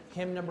sing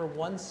hymn number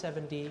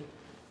 170,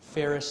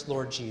 Fairest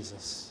Lord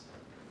Jesus.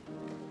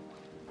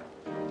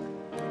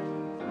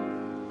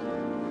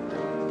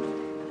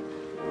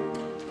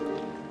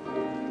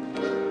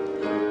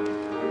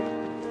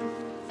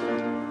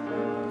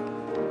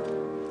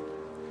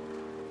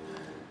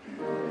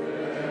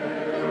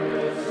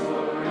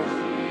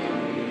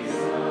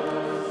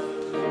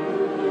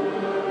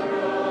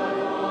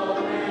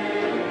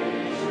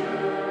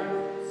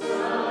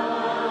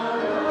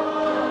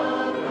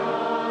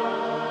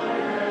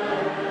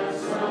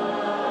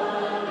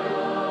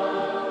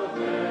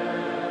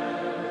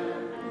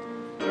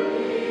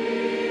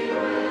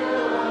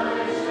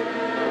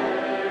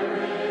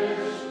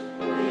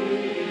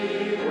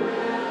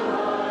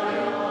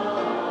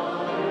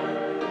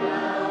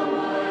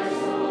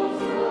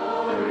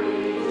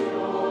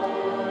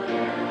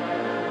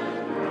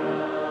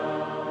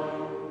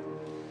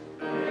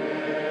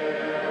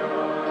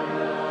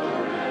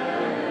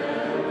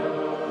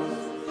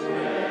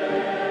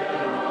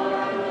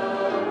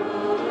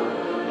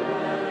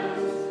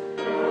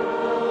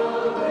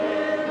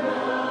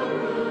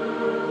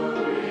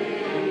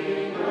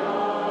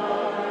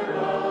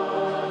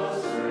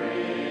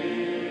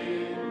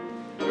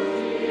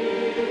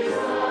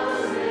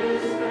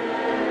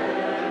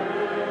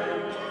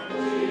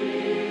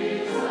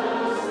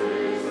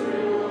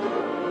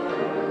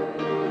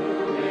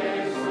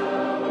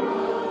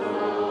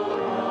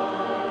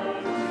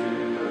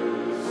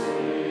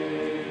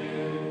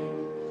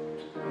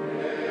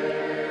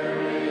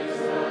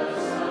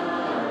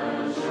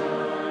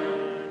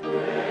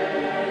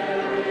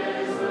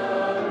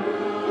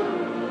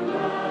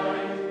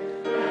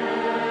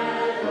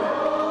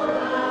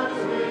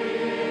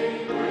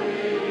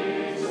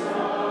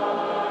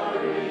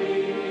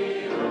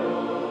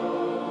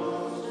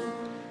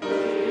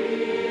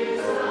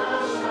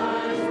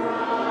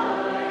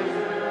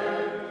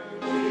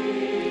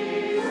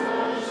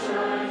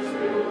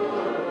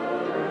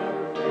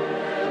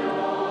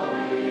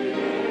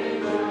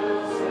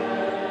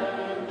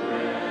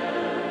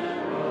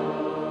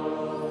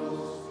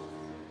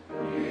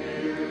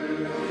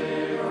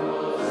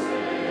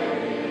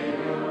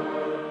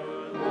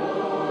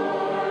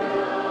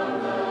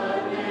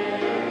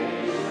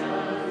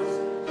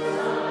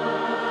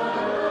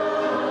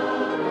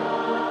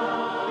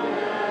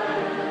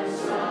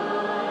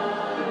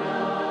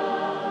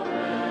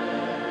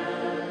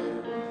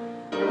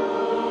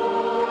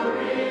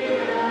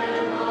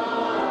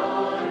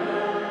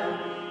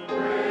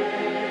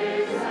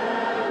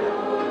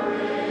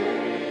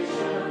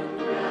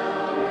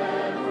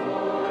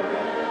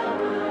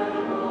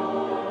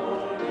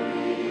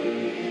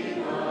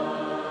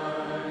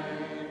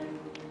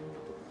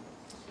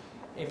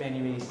 Amen.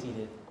 You may be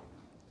seated.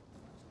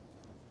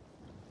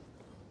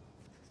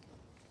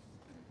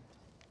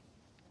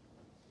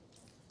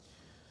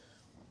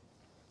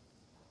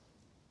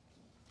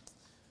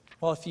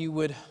 Well, if you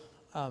would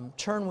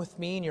turn with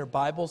me in your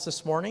Bibles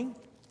this morning,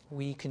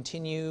 we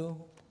continue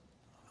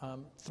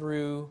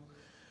through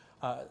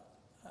a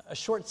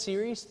short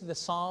series through the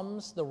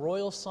Psalms, the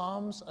royal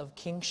Psalms of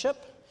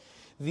kingship.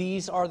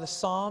 These are the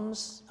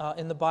Psalms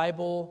in the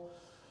Bible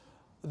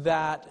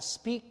that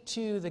speak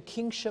to the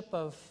kingship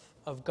of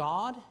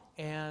God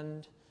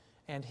and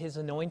His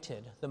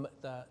anointed,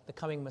 the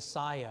coming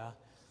Messiah.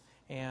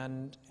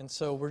 And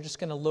so we're just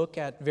going to look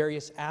at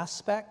various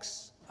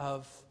aspects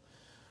of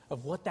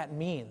what that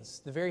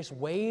means, the various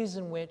ways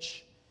in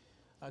which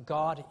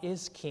God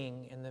is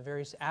king and the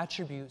various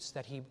attributes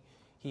that He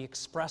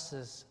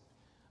expresses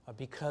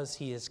because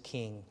He is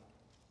king.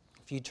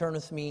 If you turn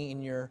with me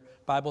in your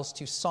Bibles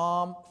to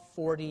Psalm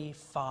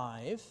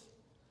 45.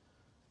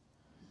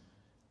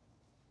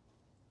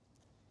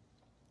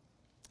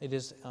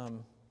 It's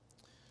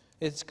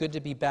good to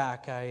be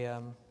back.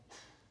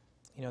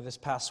 This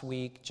past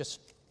week,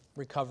 just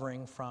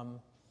recovering from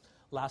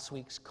last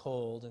week's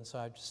cold, and so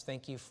I just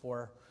thank you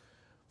for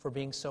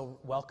being so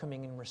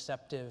welcoming and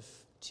receptive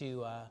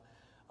to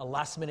a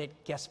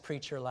last-minute guest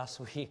preacher last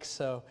week.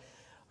 So,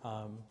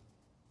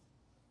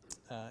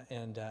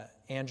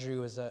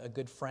 Andrew is a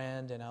good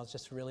friend, and I was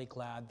just really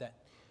glad that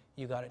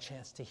you got a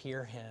chance to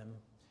hear him.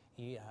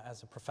 He,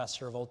 as a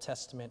professor of Old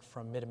Testament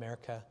from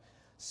Mid-America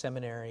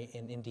Seminary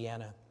in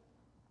Indiana.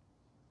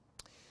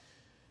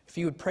 If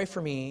you would pray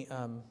for me,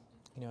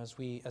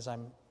 as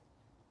I'm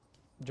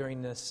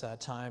during this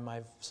time,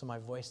 so my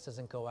voice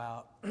doesn't go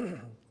out,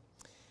 and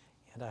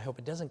I hope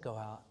it doesn't go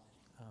out.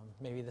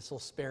 Maybe this will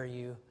spare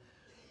you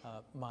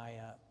my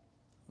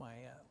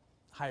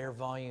higher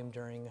volume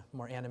during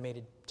more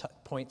animated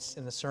points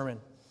in the sermon.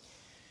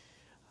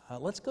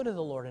 Let's go to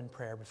the Lord in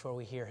prayer before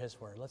we hear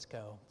His word. Let's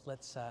go.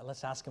 Let's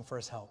ask Him for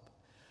His help.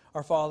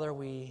 Our Father,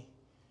 we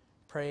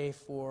pray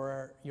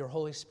for your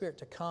Holy Spirit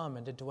to come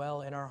and to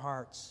dwell in our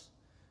hearts,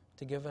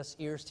 to give us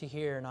ears to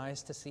hear and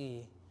eyes to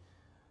see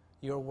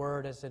your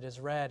word as it is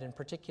read, and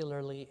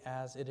particularly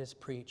as it is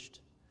preached.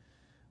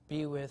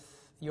 Be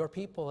with your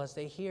people as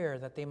they hear,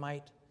 that they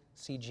might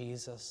see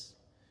Jesus.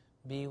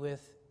 Be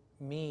with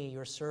me,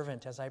 your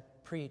servant, as I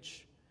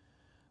preach,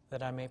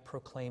 that I may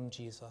proclaim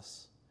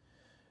Jesus.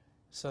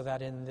 So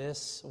that in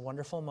this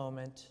wonderful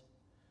moment,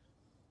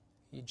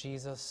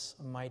 Jesus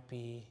might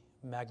be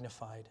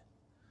magnified.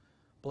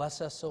 Bless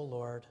us, O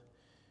Lord,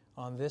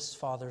 on this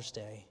Father's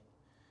Day,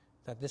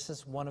 that this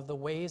is one of the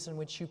ways in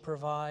which you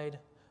provide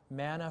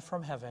manna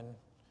from heaven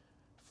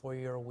for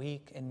your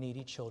weak and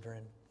needy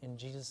children. In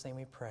Jesus' name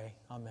we pray.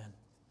 Amen.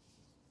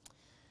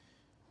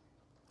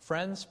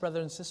 Friends,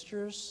 brothers and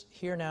sisters,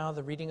 hear now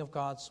the reading of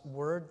God's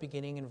word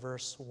beginning in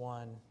verse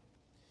 1.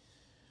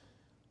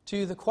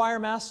 To the choir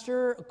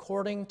master,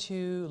 according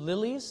to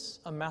Lilies,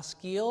 a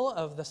maskil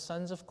of the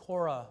sons of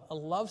Korah, a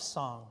love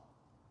song.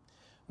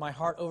 My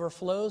heart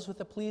overflows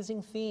with a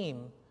pleasing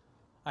theme.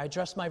 I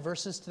address my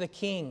verses to the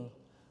king.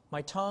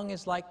 My tongue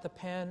is like the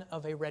pen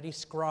of a ready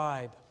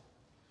scribe.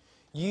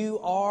 You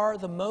are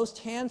the most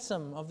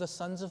handsome of the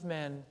sons of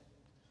men.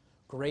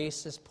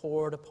 Grace is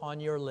poured upon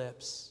your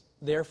lips.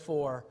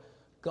 Therefore,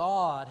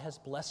 God has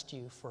blessed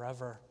you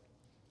forever.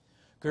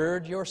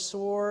 Gird your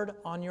sword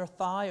on your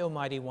thigh, O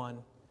mighty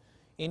one.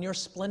 In your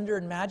splendor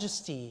and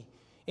majesty,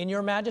 in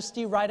your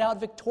majesty, ride out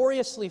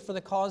victoriously for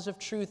the cause of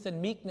truth and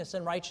meekness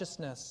and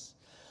righteousness.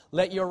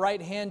 Let your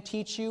right hand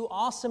teach you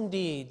awesome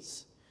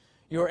deeds.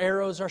 Your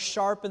arrows are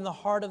sharp in the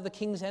heart of the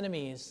king's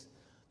enemies.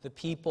 The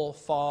people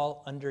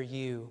fall under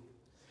you.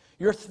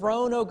 Your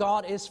throne, O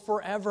God, is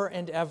forever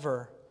and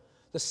ever.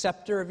 The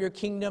scepter of your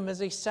kingdom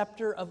is a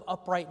scepter of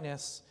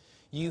uprightness.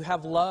 You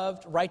have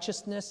loved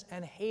righteousness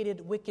and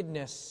hated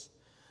wickedness.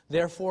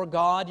 Therefore,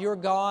 God, your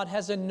God,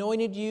 has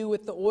anointed you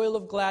with the oil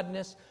of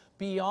gladness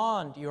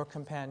beyond your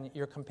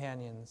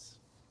companions.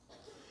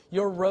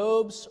 Your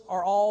robes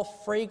are all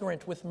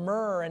fragrant with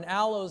myrrh and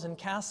aloes and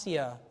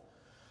cassia.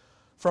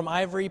 From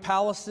ivory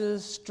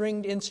palaces,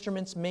 stringed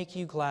instruments make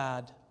you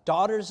glad.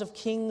 Daughters of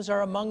kings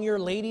are among your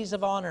ladies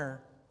of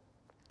honor.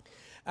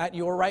 At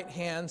your right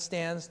hand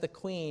stands the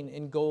queen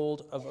in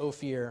gold of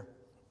Ophir.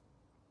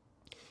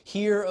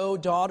 Hear, O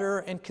daughter,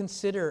 and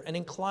consider, and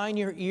incline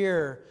your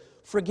ear.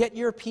 Forget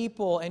your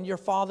people and your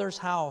father's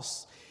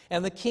house,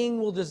 and the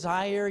king will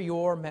desire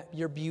your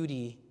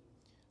beauty.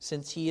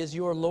 Since he is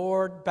your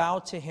Lord, bow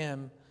to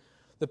him.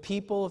 The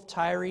people of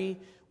Tyre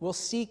will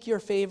seek your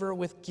favor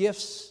with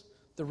gifts,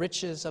 the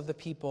riches of the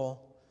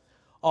people.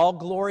 All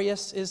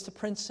glorious is the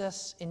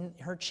princess in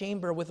her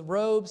chamber, with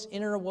robes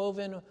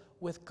interwoven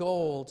with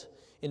gold.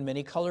 In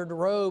many-colored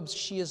robes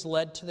she is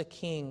led to the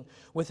king,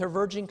 with her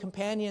virgin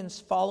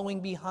companions following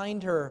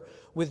behind her.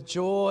 With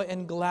joy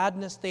and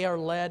gladness they are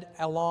led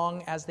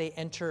along as they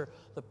enter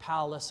the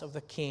palace of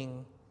the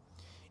king.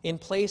 In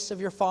place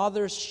of your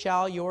fathers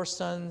shall be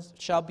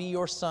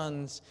your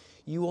sons.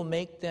 You will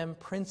make them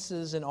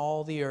princes in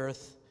all the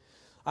earth.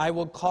 I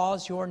will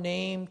cause your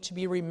name to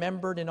be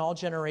remembered in all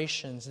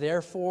generations.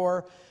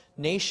 Therefore,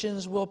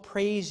 nations will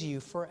praise you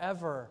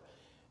forever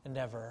and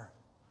ever.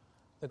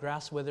 The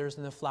grass withers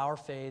and the flower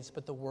fades,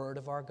 but the word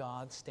of our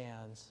God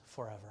stands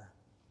forever.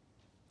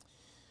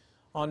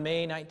 On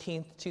May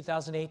 19th,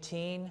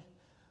 2018,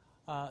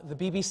 the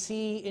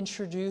BBC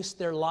introduced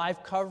their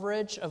live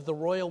coverage of the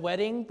royal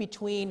wedding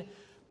between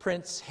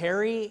Prince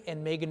Harry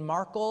and Meghan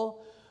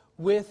Markle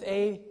with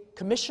a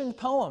commissioned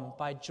poem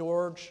by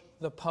George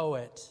the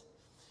poet.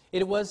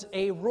 It was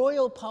a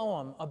royal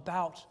poem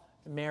about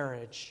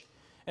marriage,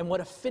 and what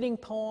a fitting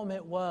poem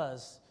it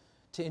was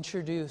to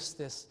introduce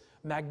this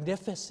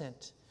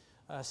magnificent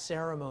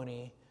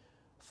ceremony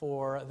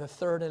for the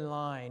third in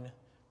line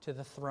to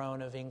the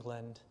throne of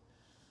England.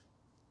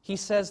 He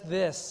says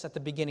this at the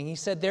beginning. He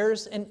said,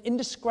 "There's an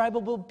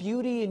indescribable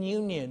beauty in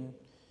union,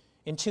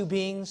 in two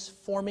beings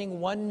forming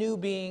one new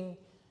being,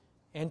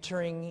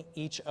 entering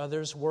each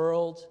other's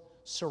world,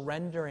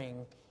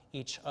 surrendering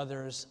each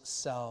other's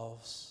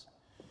selves."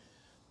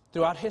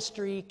 Throughout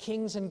history,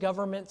 kings and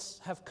governments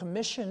have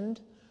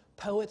commissioned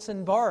poets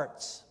and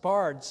bards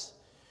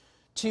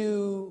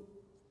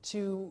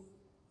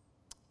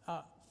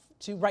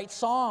to write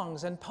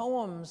songs and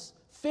poems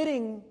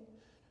fitting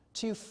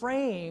to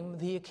frame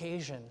the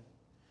occasion,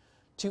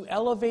 to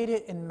elevate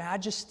it in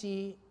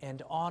majesty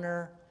and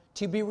honor,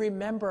 to be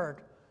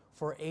remembered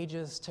for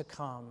ages to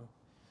come.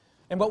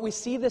 And what we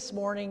see this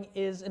morning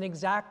is an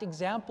exact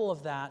example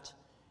of that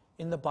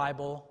in the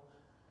Bible,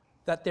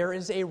 that there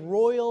is a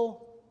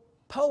royal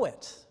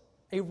poet,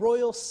 a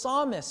royal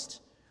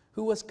psalmist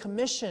who was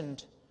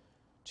commissioned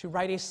to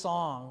write a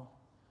song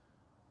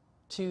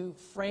to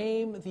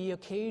frame the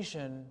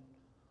occasion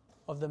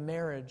of the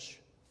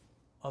marriage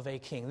of a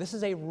king. This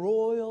is a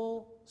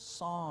royal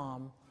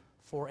psalm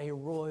for a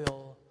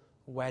royal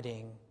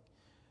wedding,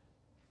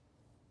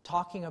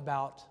 talking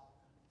about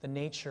the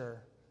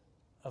nature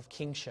of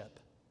kingship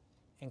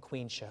and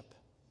queenship.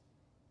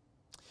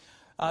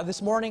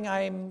 This morning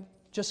I'm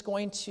just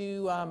going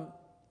to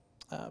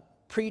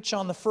preach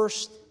on the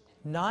first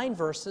 9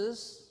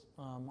 verses,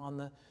 on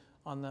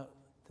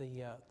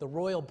the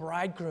royal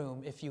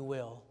bridegroom, if you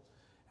will,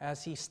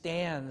 as he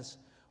stands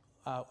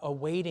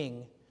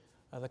awaiting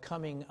the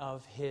coming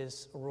of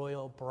his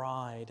royal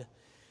bride.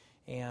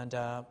 And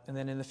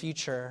then in the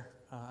future,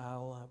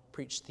 I'll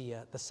preach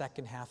the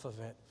second half of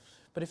it.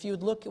 But if you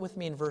would look with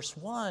me in verse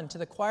 1, to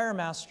the choir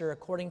master,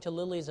 according to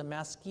Lily's, a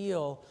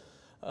maskil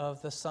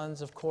of the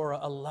sons of Korah,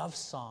 a love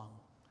song.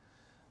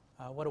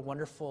 What a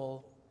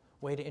wonderful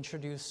way to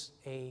introduce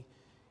a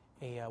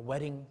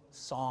wedding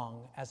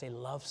song as a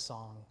love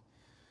song.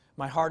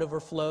 My heart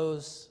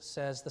overflows,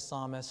 says the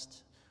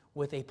psalmist,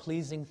 with a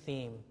pleasing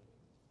theme.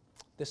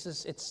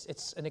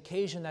 It's an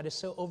occasion that is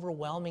so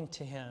overwhelming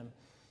to him,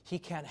 he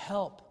can't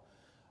help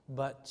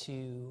but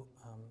to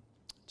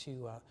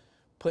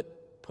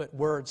put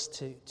words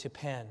to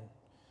pen.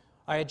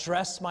 I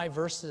address my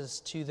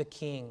verses to the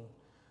king.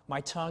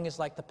 My tongue is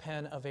like the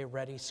pen of a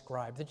ready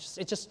scribe.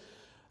 It just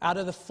out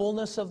of the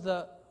fullness of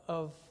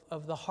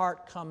the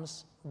heart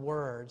comes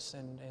words,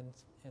 and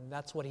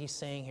that's what he's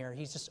saying here.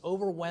 He's just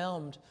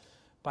overwhelmed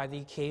by the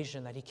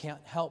occasion that he can't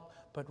help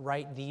but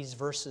write these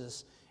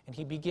verses. And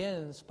he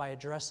begins by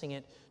addressing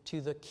it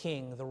to the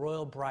king, the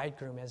royal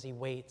bridegroom, as he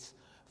waits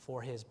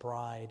for his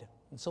bride.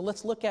 And so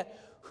let's look at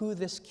who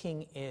this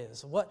king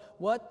is.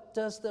 What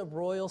does the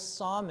royal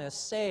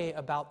psalmist say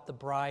about the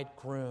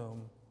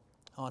bridegroom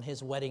on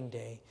his wedding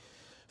day?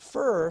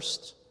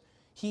 First,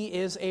 he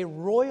is a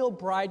royal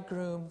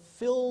bridegroom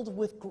filled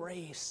with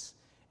grace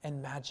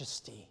and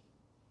majesty.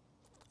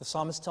 The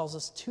psalmist tells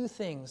us two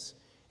things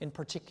in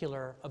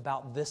particular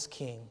about this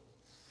king.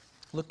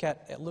 Look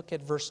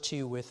at verse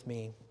 2 with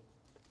me.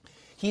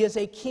 He is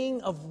a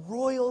king of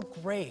royal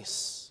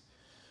grace.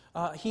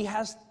 He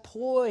has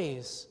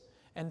poise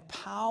and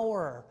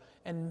power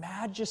and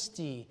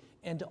majesty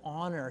and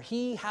honor.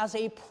 He has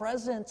a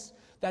presence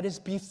that is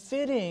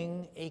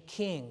befitting a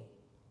king.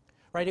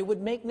 Right? It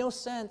would make no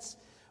sense,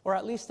 or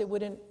at least it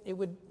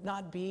would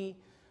not be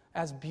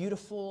as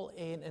beautiful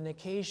an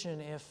occasion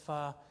if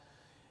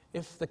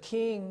the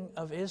king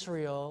of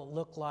Israel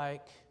looked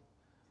like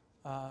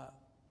a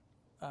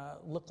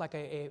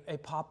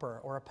pauper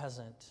or a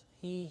peasant.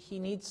 He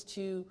needs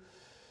to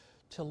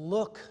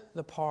look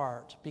the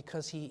part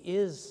because he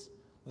is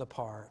the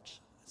part.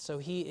 So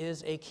he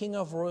is a king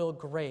of royal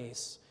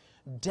grace,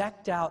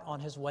 decked out on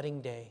his wedding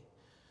day.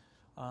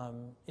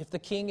 If the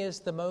king is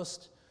the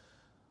most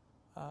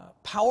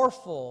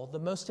powerful, the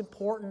most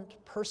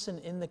important person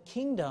in the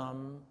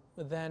kingdom,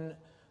 then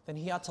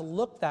he ought to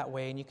look that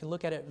way. And you can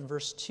look at it in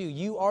verse 2.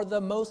 You are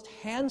the most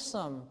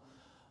handsome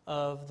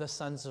of the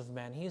sons of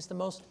men. He is the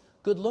most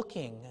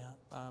good-looking.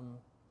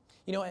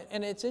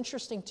 And it's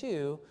interesting,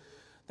 too,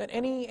 that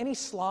any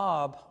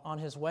slob on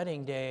his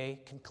wedding day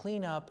can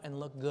clean up and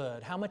look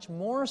good. How much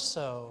more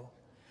so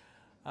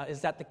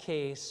is that the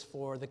case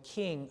for the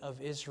king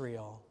of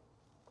Israel?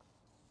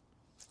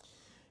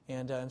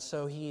 And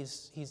so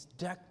he's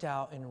decked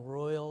out in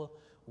royal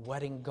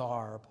wedding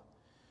garb.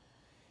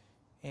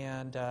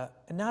 And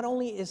not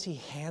only is he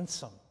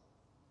handsome,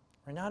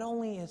 or not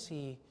only is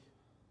he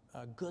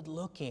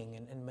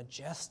good-looking and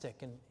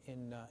majestic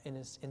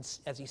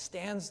as he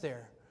stands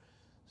there,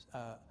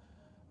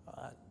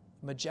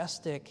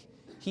 majestic,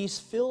 he's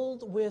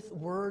filled with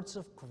words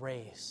of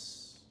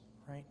grace.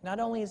 Right? Not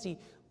only is he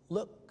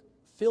look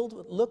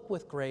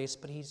with grace,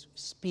 but he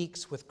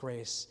speaks with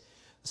grace.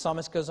 The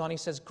psalmist goes on, he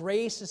says,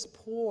 grace is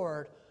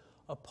poured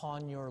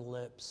upon your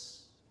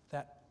lips.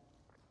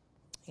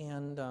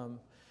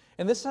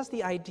 And this has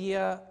the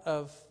idea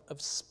of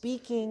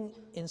speaking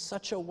in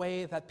such a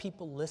way that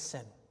people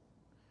listen.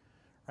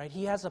 Right?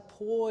 He has a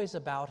poise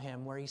about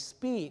him where he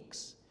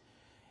speaks,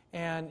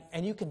 and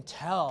you can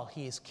tell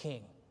he is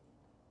king.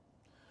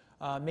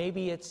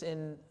 Maybe it's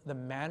in the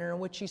manner in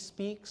which he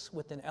speaks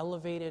with an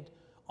elevated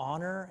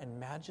honor and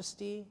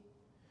majesty,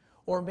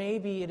 or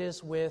maybe it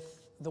is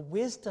with the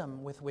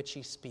wisdom with which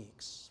he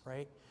speaks,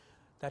 right?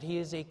 That he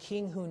is a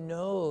king who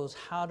knows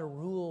how to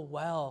rule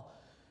well,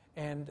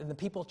 and the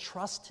people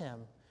trust him.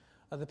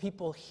 The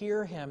people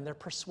hear him. They're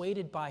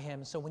persuaded by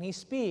him. So when he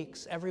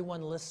speaks,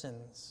 everyone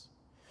listens.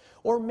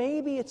 Or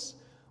maybe it's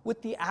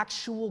with the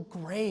actual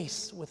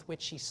grace with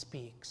which he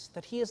speaks,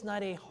 that he is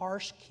not a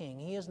harsh king.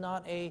 He is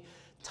not a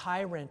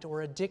tyrant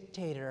or a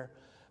dictator,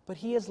 but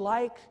he is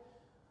like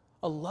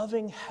a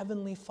loving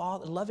heavenly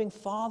father, loving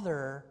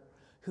father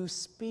who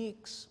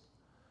speaks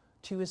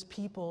to his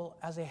people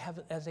as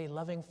a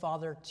loving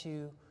father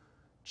to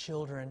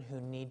children who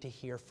need to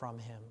hear from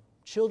him,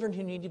 children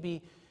who need to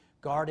be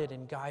guarded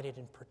and guided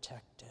and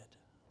protected.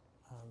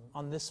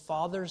 On this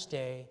Father's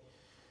Day,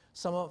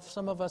 some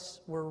of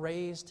us were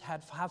raised,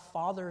 have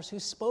fathers who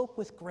spoke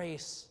with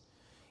grace.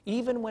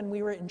 Even when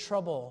we were in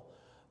trouble,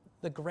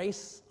 the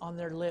grace on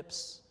their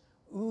lips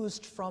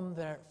oozed from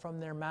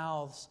their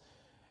mouths.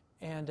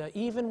 And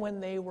even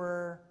when they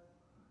were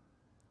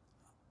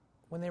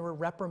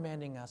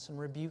reprimanding us and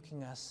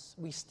rebuking us,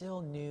 we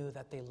still knew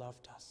that they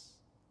loved us.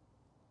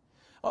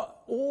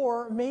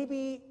 Or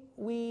maybe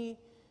we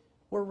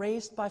were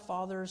raised by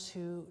fathers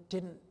who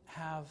didn't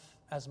have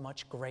as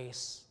much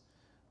grace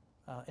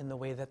in the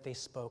way that they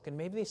spoke. And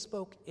maybe they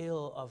spoke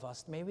ill of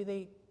us. Maybe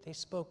they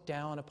spoke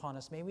down upon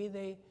us. Maybe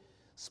they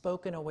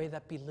spoke in a way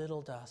that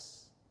belittled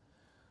us.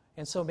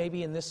 And so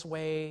maybe in this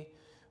way,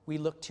 we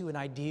look to an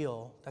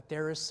ideal that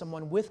there is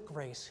someone with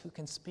grace who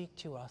can speak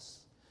to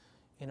us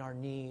in our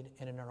need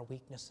and in our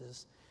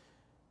weaknesses.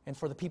 And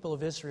for the people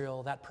of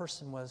Israel, that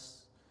person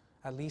was,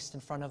 at least in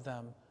front of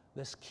them,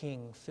 this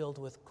king filled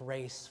with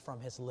grace from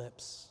his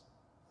lips.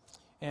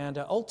 And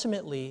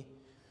ultimately,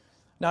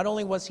 not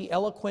only was he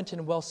eloquent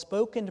and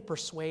well-spoken to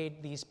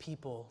persuade these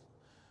people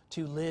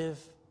to live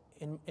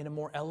in a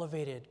more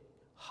elevated,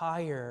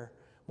 higher,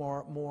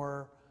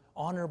 more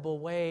honorable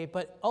way,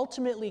 but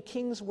ultimately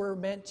kings were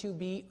meant to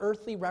be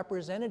earthly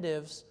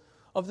representatives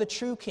of the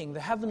true king, the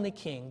heavenly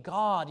king,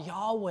 God,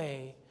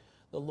 Yahweh,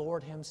 the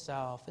Lord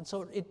himself. And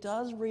so it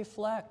does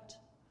reflect,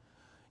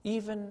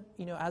 even,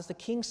 as the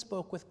king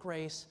spoke with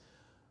grace,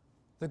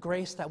 the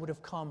grace that would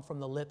have come from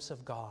the lips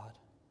of God.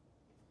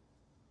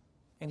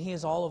 And he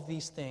is all of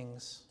these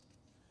things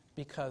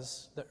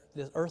because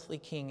the earthly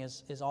king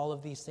is all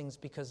of these things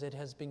because it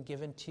has been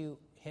given to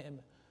him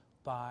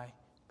by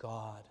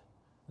God.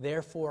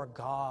 Therefore,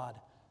 God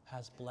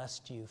has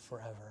blessed you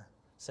forever,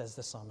 says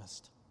the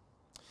psalmist.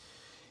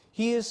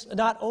 He is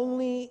not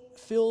only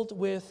filled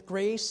with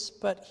grace,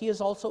 but he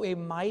is also a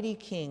mighty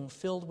king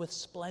filled with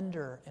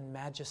splendor and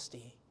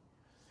majesty.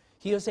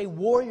 He is a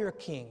warrior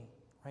king,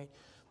 right?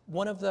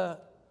 One of the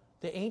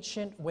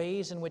ancient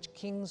ways in which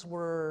kings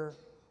were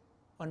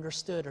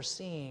understood or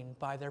seen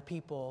by their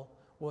people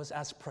was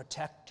as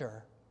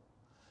protector,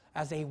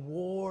 as a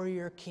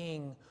warrior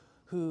king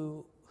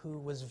who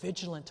was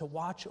vigilant to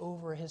watch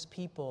over his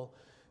people,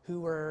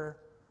 who were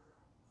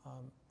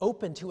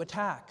open to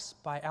attacks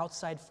by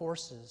outside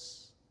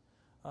forces,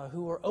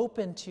 who were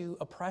open to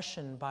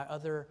oppression by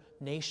other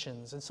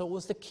nations. And so it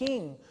was the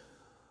king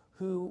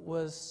who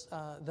was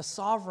the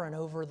sovereign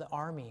over the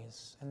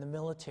armies and the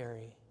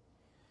military.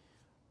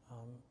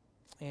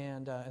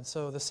 And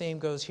so the same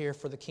goes here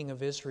for the king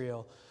of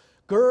Israel.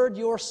 Gird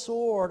your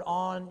sword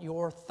on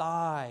your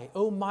thigh,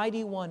 O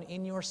mighty one,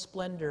 in your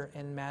splendor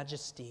and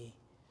majesty.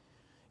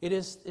 It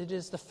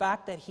is the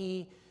fact that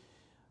he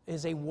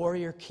is a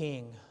warrior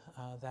king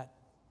that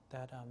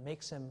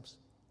makes him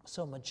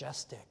so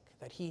majestic,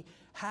 that he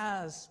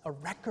has a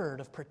record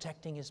of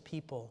protecting his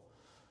people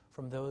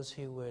from those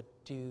who would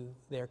do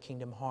their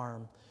kingdom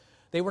harm.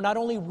 They were not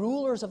only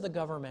rulers of the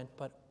government,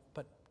 but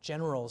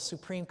generals,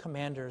 supreme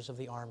commanders of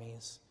the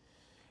armies.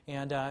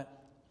 And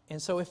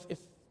so if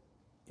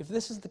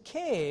this is the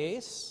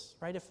case,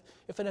 right,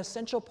 if an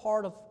essential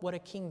part of what a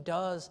king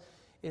does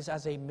is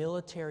as a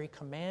military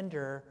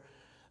commander,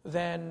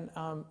 then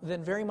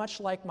very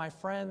much like my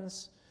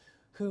friends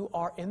who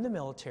are in the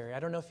military. I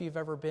don't know if you've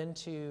ever been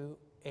to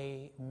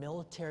a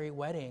military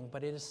wedding,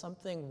 but it is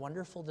something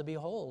wonderful to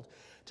behold,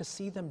 to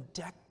see them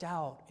decked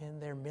out in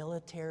their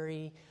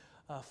military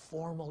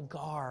formal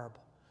garb,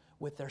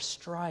 with their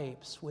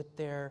stripes, with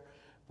their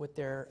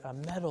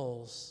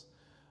medals,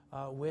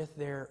 with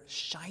their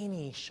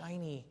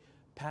shiny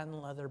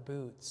patent leather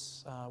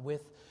boots,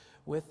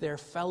 with their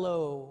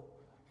fellow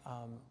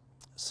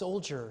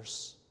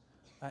soldiers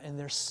and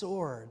their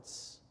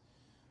swords.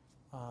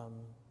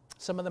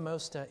 Some of the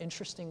most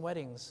interesting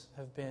weddings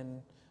have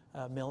been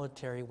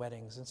military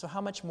weddings. And so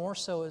how much more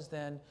so is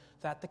then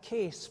that the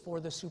case for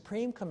the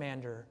supreme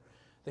commander,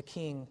 the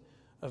king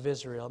of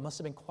Israel? It must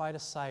have been quite a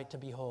sight to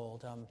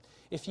behold.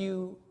 If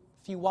you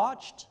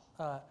watched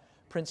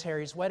Prince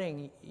Harry's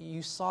wedding,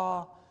 you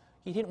saw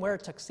he didn't wear a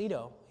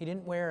tuxedo. He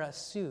didn't wear a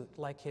suit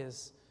like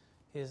his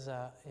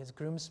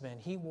groomsmen.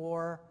 He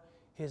wore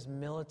his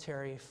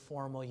military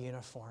formal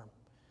uniform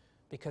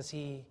because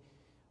he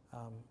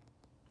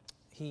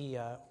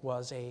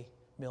was a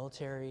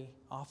military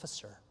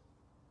officer.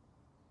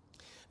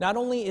 Not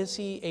only is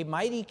he a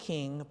mighty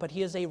king, but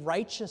he is a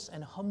righteous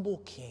and humble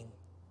king.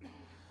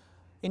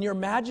 In your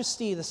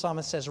majesty, the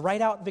psalmist says,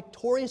 ride out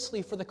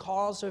victoriously for the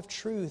cause of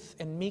truth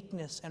and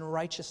meekness and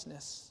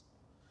righteousness.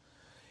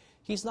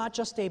 He's not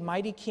just a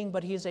mighty king,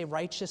 but he is a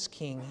righteous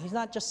king. He's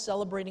not just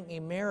celebrating a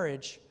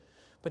marriage,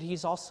 but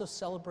he's also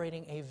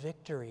celebrating a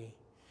victory.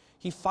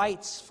 He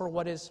fights for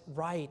what is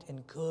right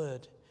and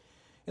good.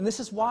 And this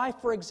is why,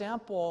 for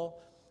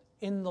example,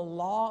 in the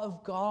law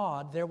of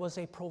God, there was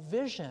a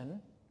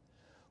provision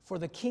for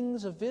the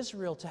kings of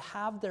Israel to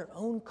have their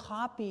own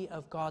copy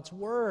of God's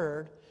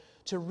word,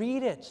 to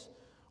read it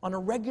on a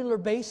regular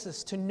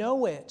basis, to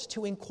know it,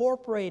 to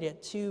incorporate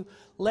it, to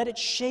let it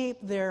shape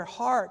their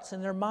hearts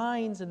and their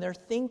minds and their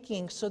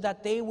thinking so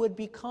that they would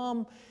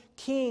become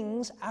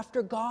kings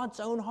after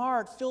God's own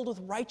heart, filled with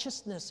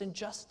righteousness and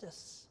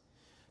justice,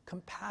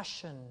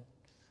 compassion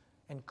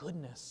and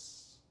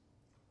goodness.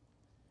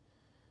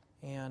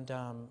 And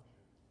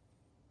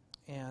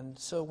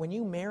so when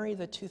you marry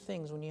the two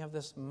things, when you have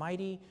this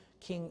mighty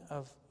king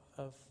of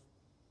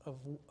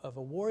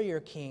a warrior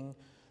king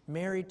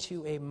married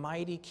to a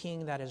mighty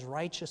king that is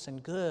righteous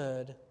and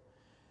good,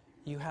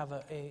 you have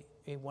a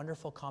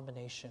wonderful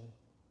combination.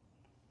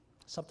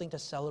 Something to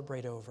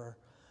celebrate over,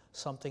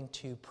 something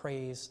to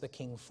praise the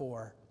king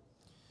for.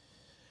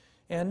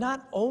 And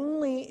not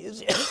only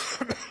is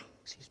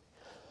excuse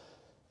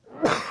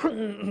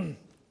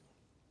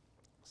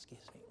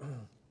me.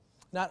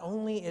 Not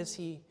only is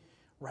he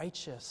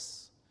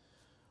righteous,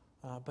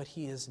 but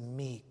he is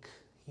meek.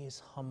 He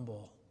is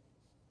humble.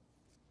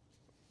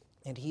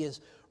 And he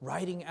is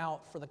riding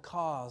out for the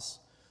cause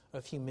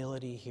of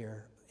humility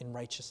here in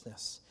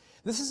righteousness.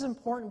 This is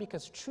important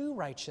because true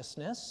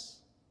righteousness,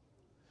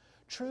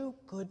 true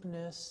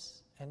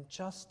goodness and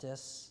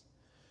justice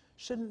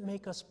shouldn't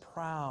make us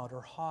proud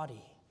or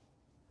haughty.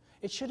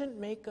 It shouldn't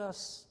make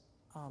us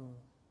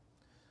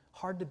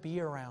hard to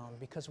be around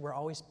because we're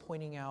always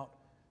pointing out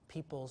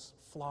people's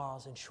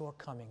flaws and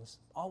shortcomings,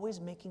 always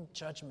making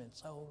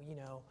judgments. Oh,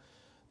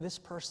 this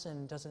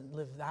person doesn't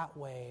live that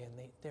way,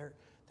 and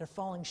they're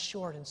falling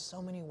short in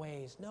so many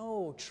ways.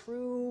 No,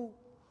 true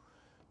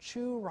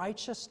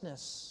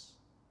righteousness,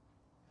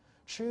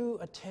 true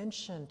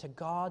attention to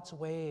God's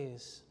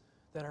ways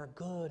that are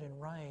good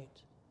and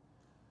right.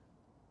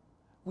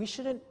 We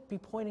shouldn't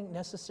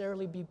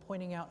necessarily be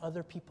pointing out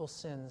other people's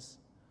sins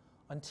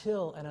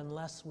until and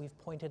unless we've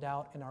pointed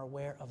out and are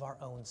aware of our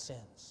own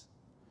sins.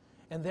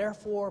 And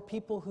therefore,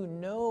 people who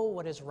know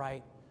what is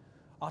right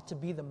ought to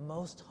be the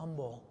most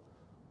humble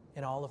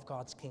in all of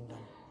God's kingdom.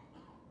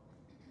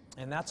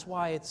 And that's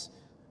why it's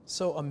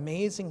so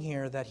amazing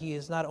here that he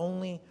is not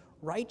only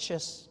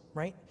righteous,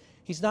 right?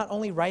 He's not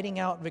only riding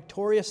out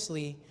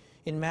victoriously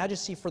in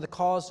majesty for the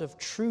cause of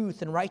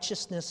truth and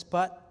righteousness,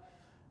 but,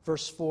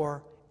 verse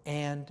 4,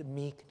 and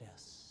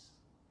meekness.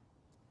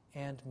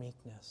 And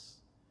meekness.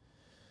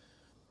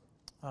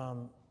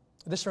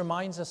 This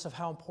reminds us of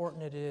how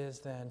important it is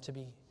then to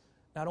be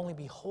not only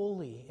be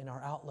holy in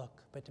our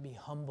outlook, but to be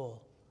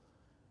humble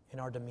in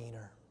our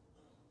demeanor.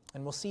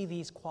 And we'll see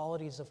these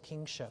qualities of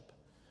kingship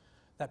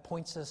that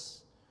points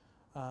us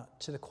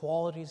to the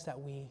qualities that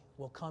we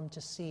will come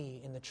to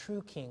see in the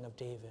true King of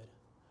David,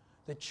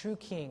 the true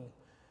King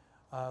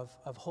of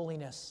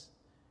holiness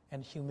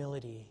and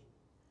humility,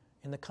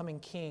 in the coming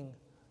King,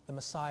 the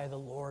Messiah, the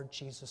Lord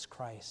Jesus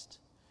Christ,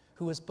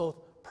 who is both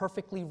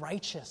perfectly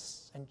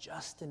righteous and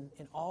just in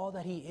all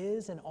that he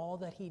is and all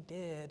that he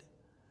did,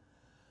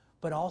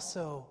 but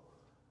also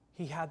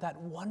he had that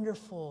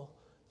wonderful,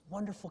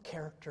 wonderful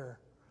character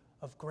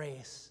of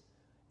grace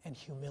and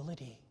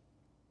humility.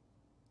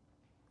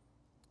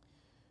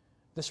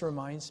 This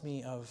reminds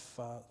me of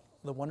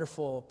the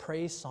wonderful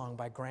praise song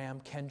by Graham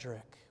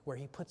Kendrick, where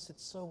he puts it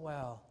so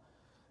well.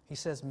 He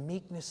says,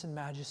 meekness and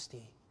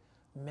majesty,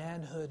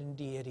 manhood and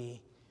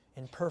deity,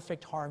 in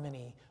perfect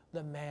harmony,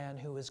 the man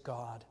who is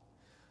God.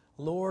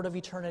 Lord of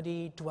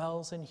eternity,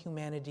 dwells in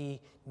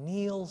humanity,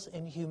 kneels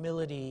in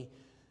humility,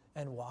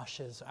 and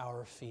washes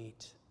our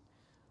feet.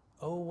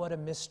 Oh, what a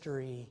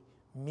mystery,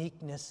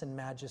 meekness and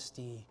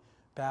majesty,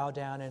 bow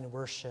down and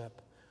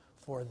worship,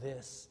 for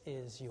this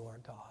is your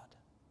God.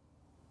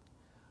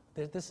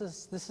 This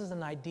is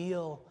an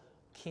ideal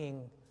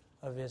King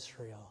of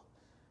Israel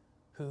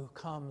who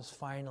comes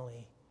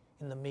finally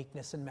in the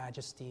meekness and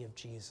majesty of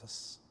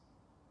Jesus.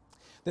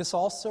 This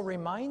also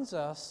reminds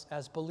us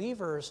as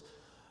believers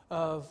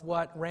of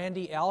what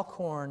Randy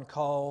Alcorn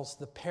calls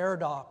the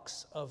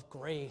paradox of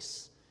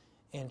grace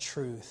and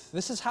truth.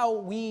 This is how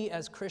we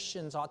as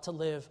Christians ought to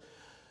live,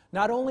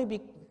 not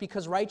only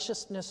because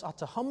righteousness ought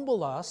to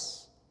humble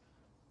us,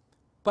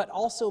 but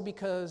also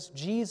because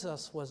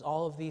Jesus was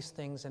all of these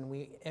things and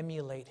we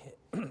emulate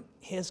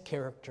his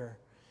character.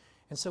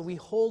 And so we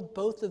hold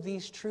both of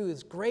these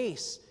truths,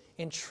 grace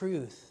and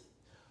truth,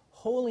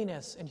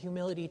 holiness and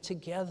humility,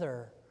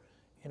 together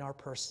in our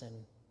person.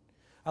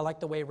 I like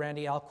the way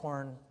Randy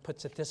Alcorn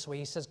puts it this way.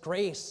 He says,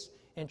 grace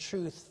and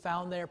truth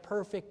found their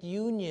perfect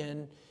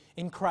union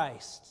in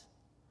Christ.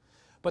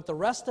 But the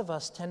rest of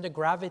us tend to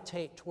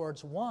gravitate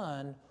towards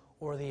one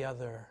or the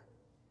other.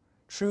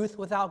 Truth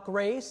without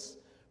grace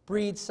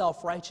breeds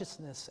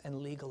self-righteousness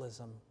and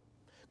legalism.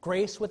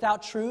 Grace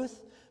without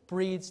truth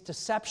breeds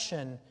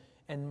deception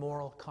and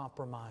moral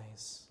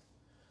compromise.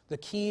 The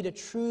key to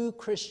true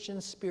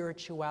Christian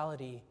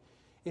spirituality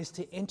is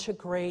to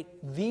integrate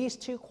these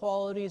two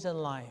qualities in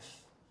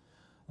life,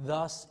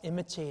 thus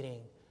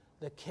imitating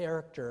the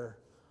character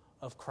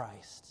of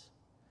Christ.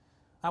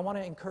 I want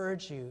to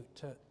encourage you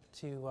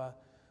to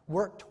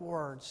work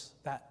towards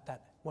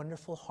that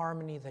wonderful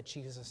harmony that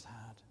Jesus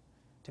had,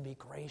 to be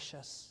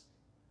gracious,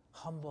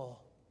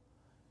 humble,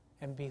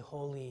 and be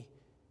holy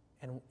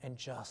and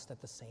just at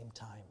the same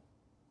time.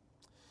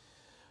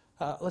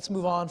 Let's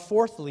move on.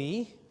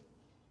 Fourthly,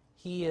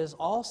 he is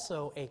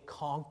also a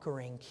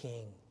conquering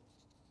king.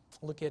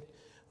 Look at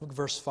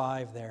verse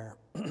 5 there.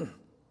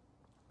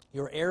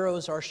 Your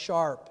arrows are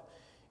sharp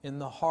in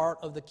the heart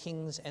of the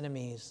king's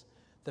enemies.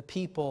 The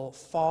people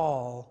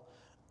fall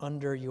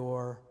under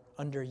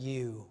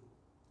you.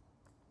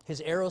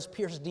 His arrows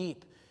pierce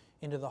deep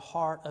into the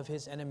heart of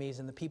his enemies,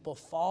 and the people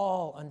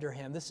fall under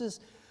him. This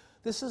is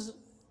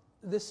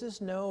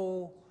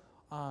no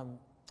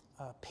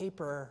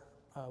paper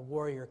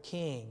warrior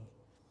king.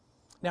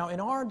 Now,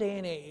 in our day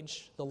and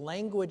age, the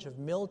language of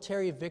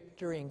military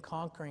victory and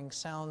conquering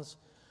sounds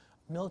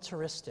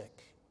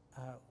militaristic,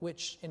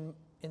 which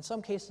in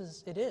some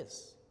cases it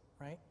is,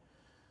 right?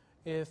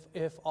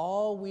 If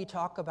all we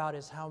talk about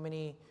is how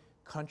many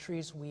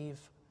countries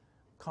we've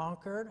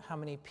conquered, how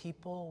many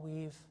people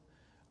we've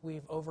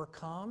we've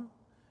overcome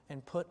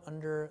and put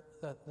under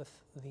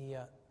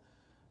the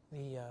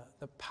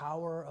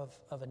power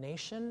of a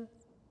nation,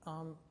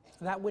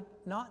 that would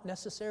not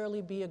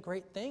necessarily be a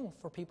great thing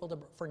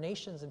for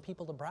nations and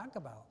people to brag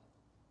about.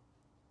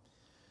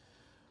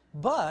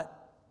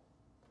 But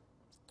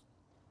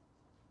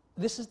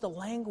this is the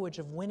language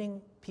of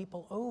winning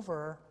people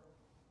over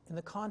in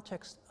the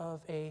context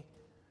of a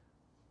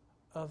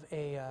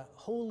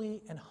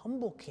holy and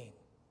humble king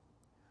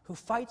who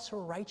fights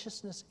for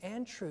righteousness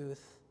and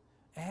truth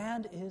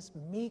and is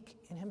meek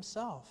in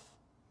himself.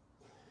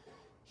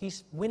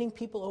 He's winning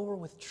people over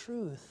with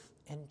truth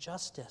and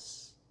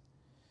justice.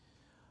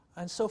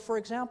 And so, for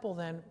example,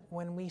 then,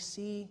 when we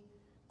see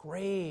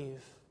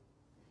grave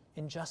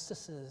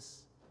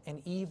injustices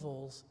and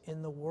evils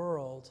in the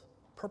world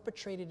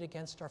perpetrated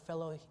against our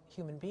fellow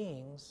human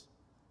beings,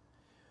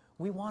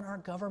 we want our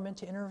government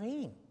to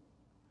intervene.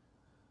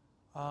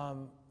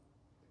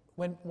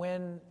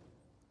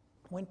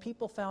 When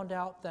people found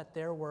out that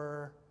there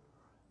were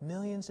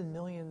millions and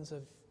millions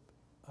of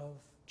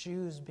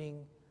Jews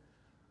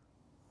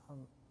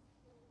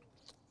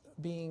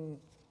being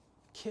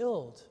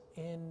killed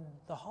in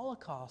the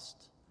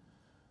Holocaust,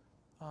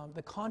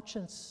 the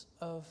conscience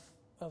of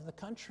the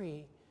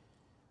country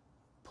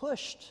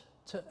pushed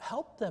to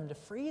help them, to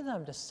free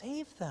them, to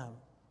save them.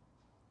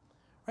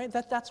 Right?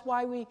 That's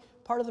why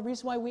part of the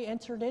reason why we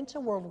entered into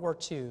World War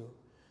II,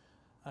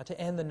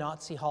 to end the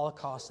Nazi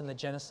Holocaust and the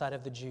genocide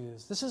of the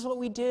Jews. This is what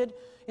we did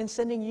in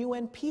sending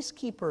UN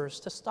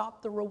peacekeepers to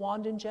stop the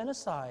Rwandan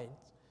genocide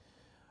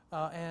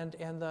and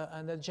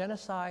the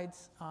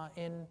genocides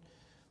in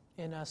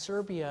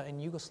Serbia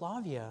and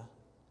Yugoslavia.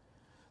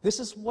 This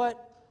is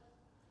what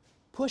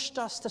pushed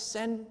us to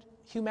send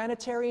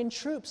humanitarian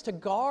troops to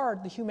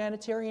guard the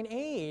humanitarian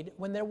aid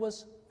when there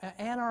was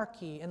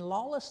anarchy and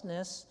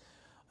lawlessness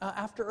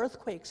after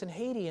earthquakes in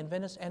Haiti and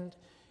Venice, and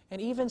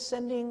even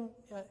sending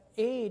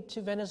aid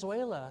to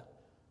Venezuela.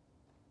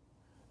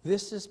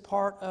 This is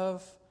part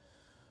of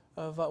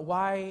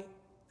why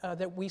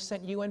that we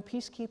sent UN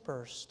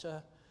peacekeepers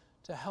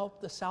to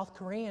help the South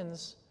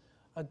Koreans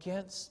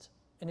against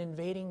an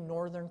invading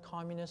northern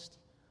communist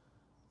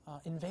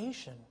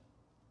invasion.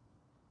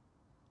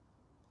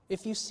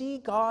 If you see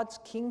God's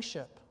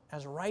kingship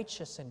as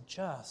righteous and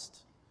just,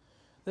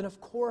 then of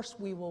course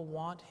we will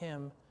want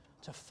him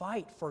to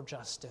fight for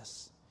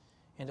justice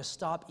and to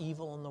stop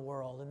evil in the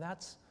world. And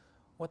that's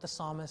what the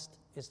psalmist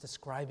is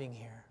describing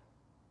here.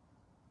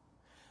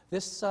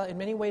 This, in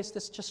many ways,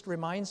 this just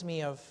reminds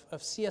me of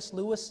C.S.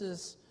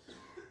 Lewis's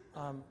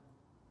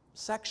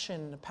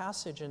section, a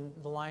passage in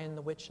The Lion,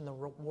 the Witch, and the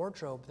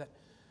Wardrobe,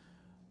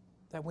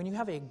 that when you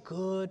have a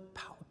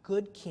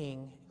good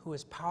king who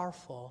is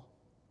powerful,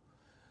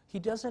 he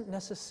doesn't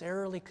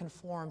necessarily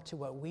conform to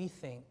what we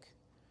think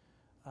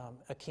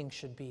a king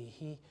should be.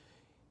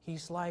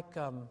 He's like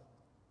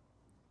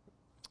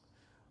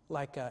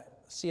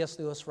C.S.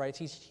 Lewis writes,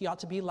 he ought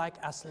to be like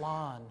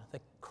Aslan, the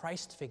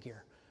Christ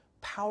figure,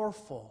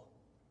 powerful,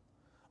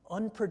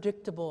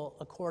 unpredictable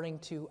according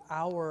to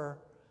our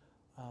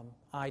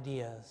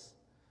ideas,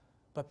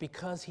 but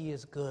because he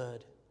is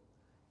good,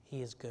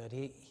 he is good.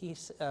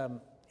 He's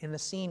in the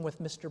scene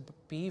with Mr.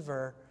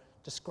 Beaver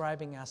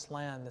describing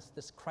Aslan,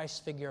 this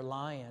Christ figure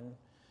lion,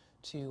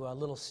 to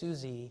little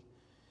Susie.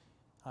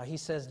 He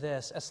says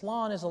this: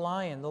 "Aslan is a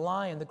lion,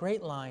 the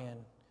great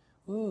lion."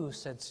 "Ooh,"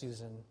 said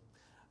Susan,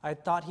 "I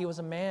thought he was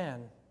a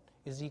man.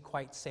 Is he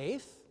quite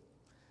safe?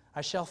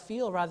 I shall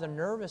feel rather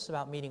nervous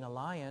about meeting a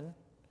lion."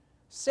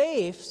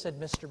 "Safe," said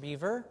Mr.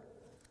 Beaver.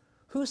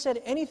 "Who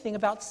said anything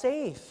about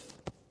safe?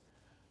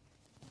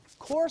 Of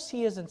course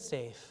he isn't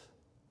safe,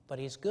 but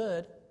he's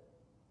good.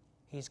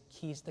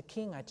 He's the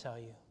king, I tell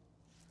you."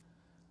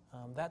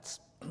 That's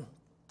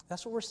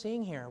what we're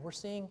seeing here. We're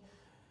seeing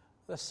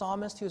the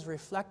psalmist who is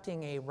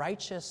reflecting a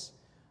righteous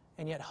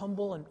and yet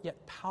humble and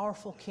yet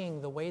powerful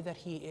king the way that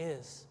he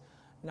is,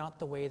 not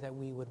the way that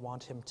we would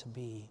want him to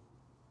be.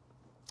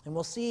 And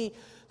we'll see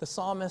the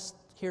psalmist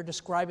here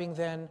describing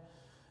then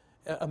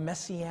a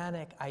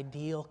messianic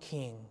ideal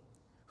king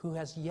who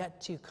has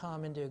yet to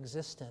come into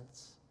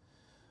existence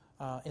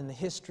in the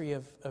history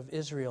of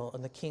Israel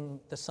and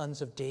the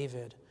sons of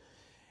David.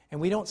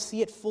 And we don't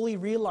see it fully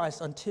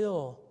realized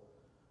until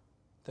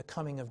the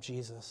coming of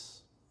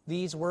Jesus.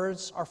 These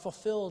words are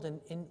fulfilled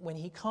when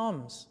he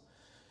comes.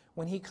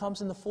 When he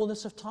comes in the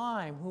fullness of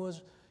time,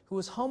 who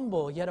is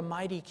humble, yet a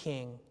mighty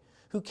king,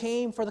 who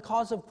came for the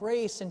cause of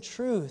grace and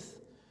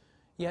truth,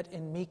 yet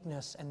in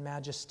meekness and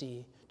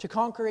majesty, to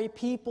conquer a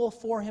people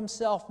for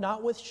himself,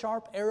 not with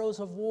sharp arrows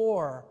of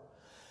war,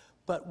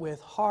 but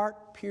with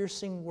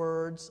heart-piercing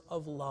words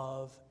of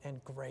love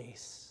and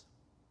grace.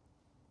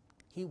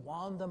 He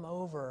won them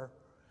over,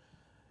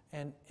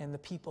 and the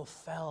people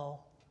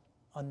fell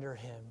under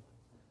him,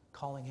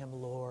 calling him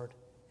Lord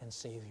and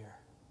Savior.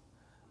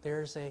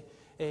 There's a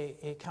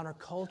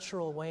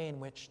countercultural way in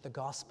which the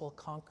gospel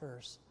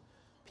conquers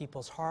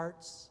people's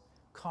hearts,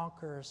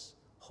 conquers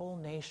whole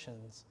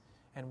nations,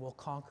 and will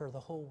conquer the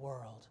whole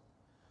world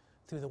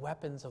through the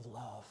weapons of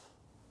love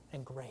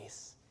and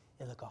grace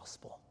in the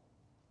gospel.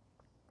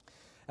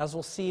 As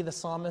we'll see, the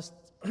psalmist,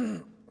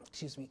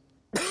 excuse me,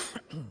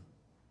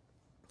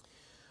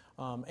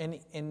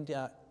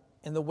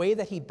 and the way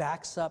that he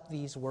backs up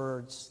these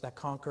words that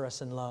conquer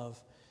us in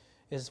love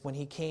is when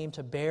he came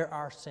to bear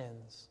our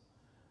sins,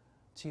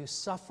 to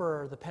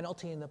suffer the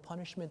penalty and the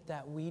punishment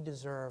that we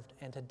deserved,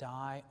 and to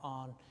die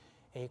on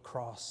a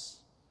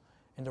cross,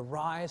 and to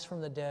rise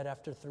from the dead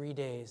after 3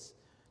 days,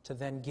 to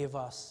then give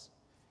us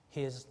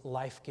his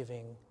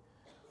life-giving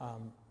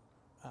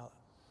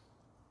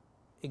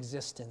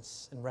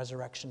existence and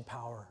resurrection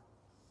power.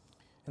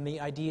 And the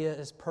idea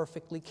is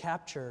perfectly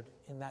captured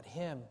in that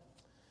hymn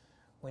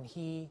when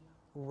he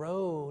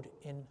rode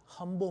in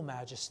humble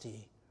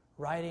majesty,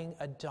 riding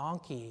a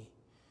donkey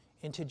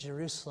into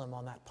Jerusalem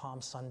on that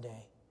Palm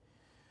Sunday.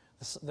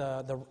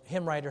 The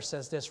hymn writer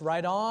says this,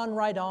 ride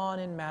on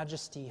in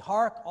majesty.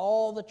 Hark,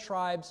 all the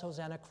tribes,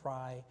 Hosanna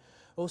cry.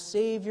 O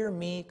Savior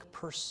meek,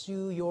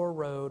 pursue your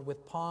road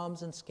with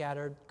palms and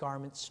scattered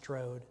garments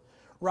strode.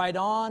 Ride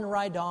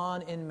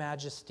on in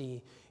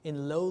majesty.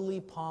 In lowly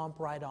pomp,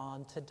 ride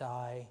on to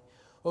die.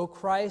 O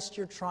Christ,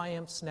 your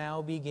triumphs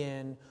now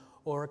begin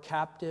o'er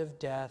captive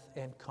death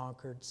and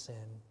conquered sin.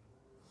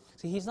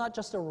 See, he's not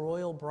just a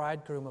royal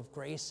bridegroom of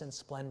grace and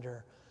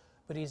splendor,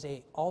 but he's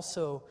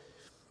also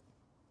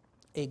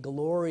a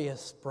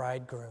glorious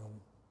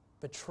bridegroom,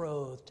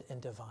 betrothed and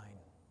divine.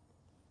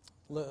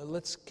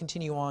 Let's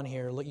continue on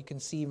here. You can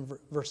see in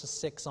verses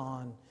 6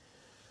 on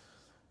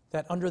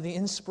that under the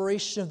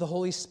inspiration of the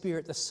Holy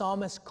Spirit, the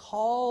psalmist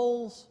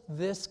calls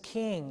this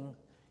king.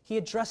 He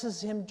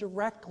addresses him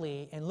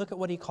directly, and look at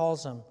what he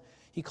calls him.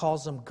 He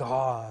calls him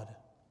God.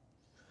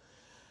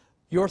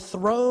 Your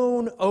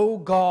throne, O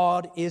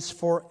God, is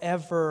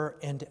forever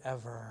and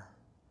ever.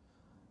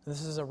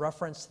 This is a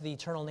reference to the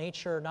eternal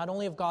nature, not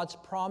only of God's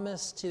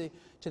promise to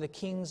the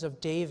kings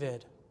of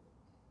David,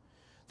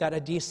 that a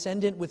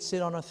descendant would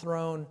sit on a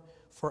throne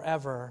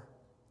forever,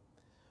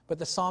 but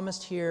the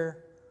psalmist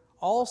here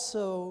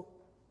also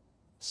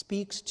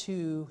speaks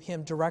to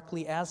him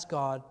directly as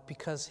God,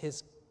 because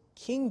his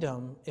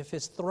kingdom, if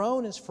his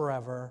throne is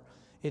forever,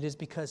 it is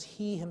because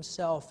he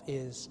himself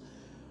is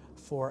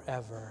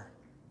forever.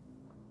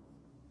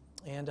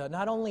 And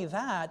not only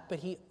that, but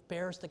he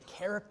bears the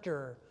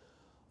character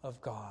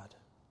of God.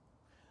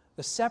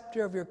 The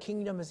scepter of your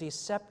kingdom is a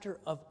scepter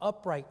of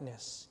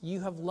uprightness. You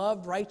have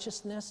loved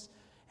righteousness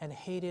and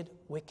hated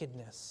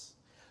wickedness.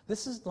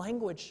 This is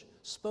language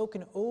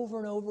spoken over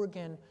and over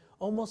again,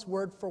 almost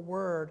word for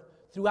word,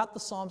 throughout the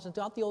Psalms and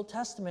throughout the Old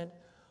Testament,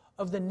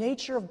 of the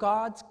nature of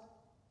God's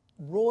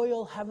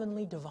royal,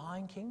 heavenly,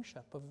 divine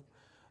kingship,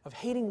 of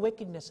hating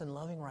wickedness and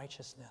loving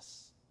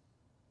righteousness.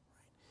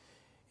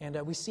 And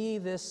we see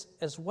this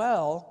as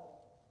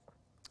well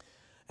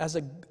as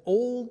an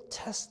Old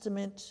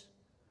Testament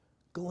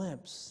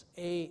glimpse,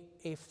 a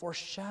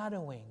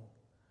foreshadowing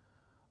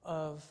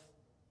of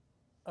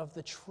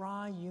the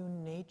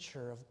triune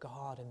nature of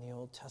God in the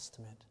Old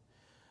Testament.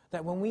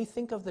 That when we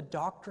think of the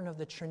doctrine of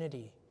the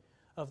Trinity,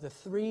 of the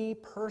three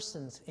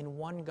persons in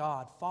one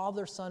God,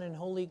 Father, Son, and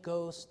Holy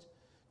Ghost,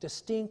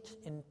 distinct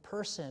in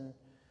person,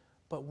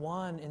 but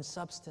one in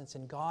substance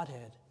in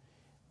Godhead,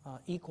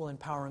 equal in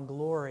power and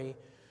glory,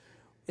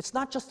 it's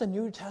not just a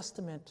New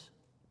Testament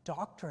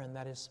doctrine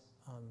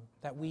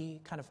that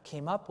we kind of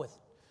came up with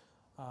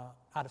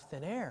out of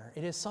thin air.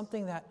 It is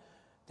something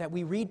that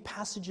we read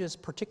passages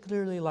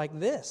particularly like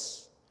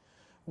this,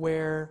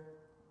 where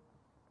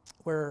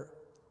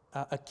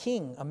a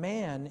king, a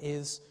man,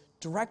 is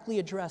directly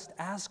addressed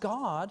as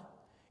God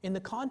in the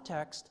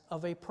context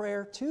of a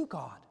prayer to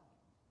God.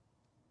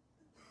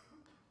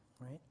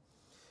 Right?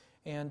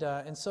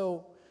 And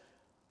so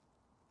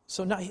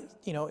now,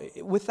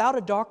 without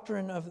a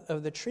doctrine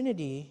of the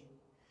Trinity,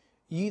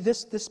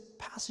 this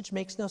passage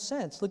makes no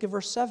sense. Look at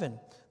verse 7.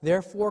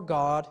 Therefore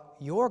God,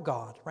 your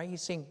God, right?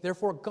 He's saying,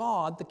 therefore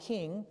God, the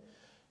king,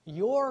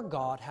 your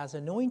God has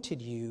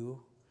anointed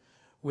you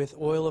with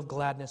oil of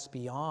gladness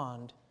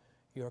beyond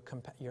your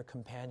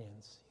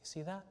companions. You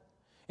see that?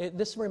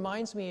 This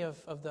reminds me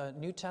of the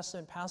New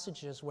Testament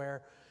passages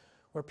where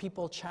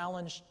people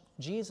challenged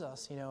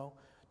Jesus,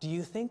 do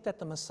you think that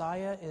the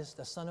Messiah is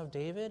the son of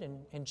David?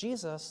 And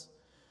Jesus,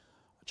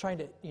 trying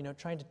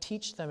to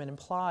teach them and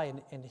imply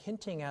and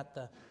hinting at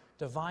the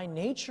divine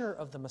nature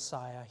of the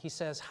Messiah, he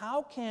says,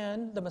 how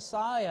can the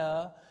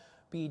Messiah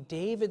be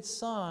David's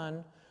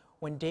son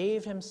when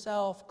Dave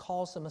himself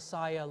calls the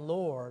Messiah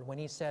Lord, when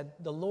he said,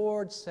 the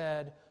Lord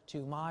said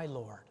to my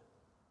Lord?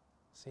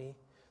 See?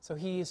 So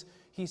he's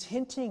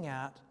hinting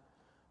at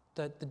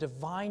the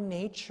divine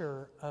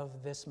nature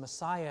of this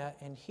Messiah,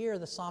 and here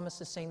the psalmist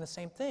is saying the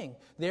same thing.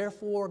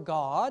 Therefore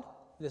God,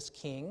 this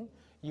king,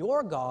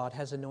 your God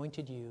has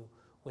anointed you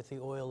with the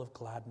oil of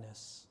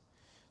gladness.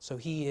 So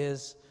he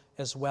is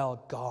as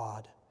well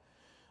God.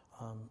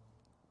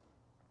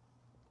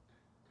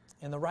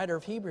 And the writer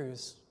of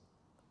Hebrews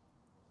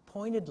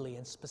pointedly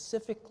and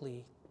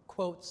specifically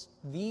quotes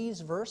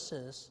these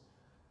verses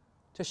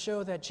to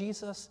show that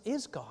Jesus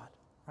is God,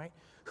 right?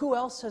 Who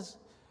else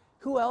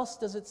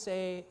does it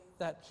say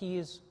that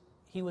he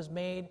was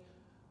made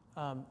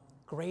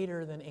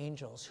greater than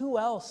angels? Who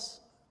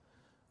else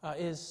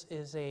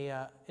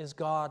is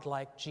God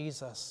like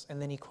Jesus?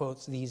 And then he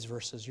quotes these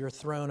verses: "Your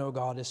throne, O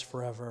God, is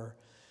forever.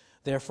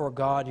 Therefore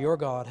God, your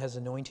God, has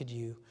anointed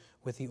you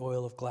with the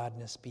oil of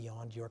gladness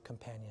beyond your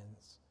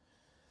companions."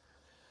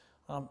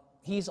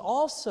 He's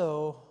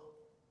also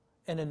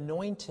an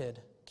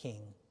anointed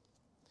king,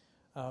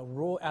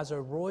 as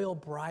a royal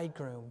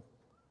bridegroom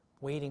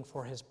waiting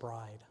for his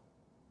bride.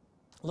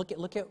 Look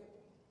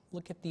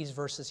at these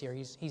verses here.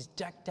 He's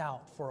decked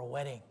out for a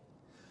wedding.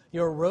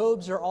 Your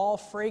robes are all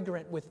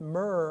fragrant with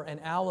myrrh and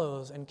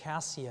aloes and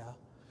cassia.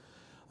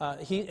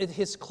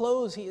 His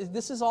clothes,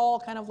 this is all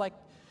kind of like,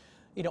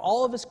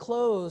 all of his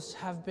clothes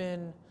have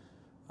been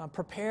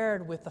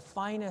prepared with the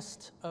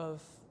finest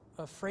of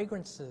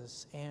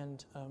fragrances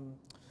and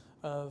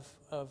of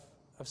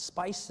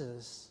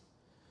spices.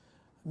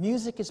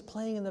 Music is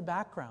playing in the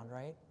background,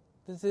 right?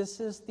 This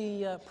is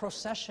the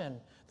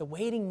procession, the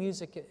waiting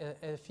music,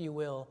 if you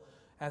will,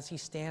 as he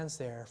stands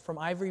there. From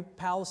ivory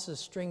palaces,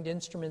 stringed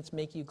instruments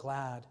make you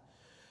glad.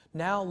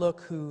 Now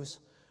look who's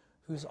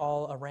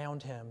all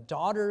around him.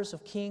 Daughters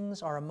of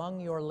kings are among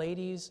your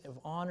ladies of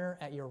honor.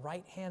 At your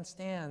right hand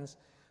stands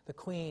the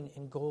queen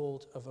in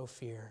gold of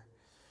Ophir.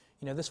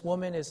 This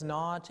woman is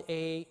not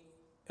an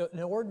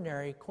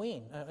ordinary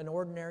queen, an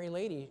ordinary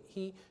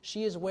lady.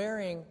 She is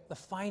wearing the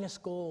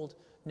finest gold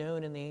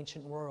known in the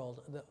ancient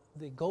world,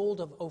 the gold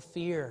of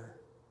Ophir.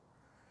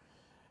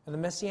 And the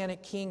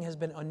Messianic king has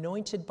been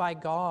anointed by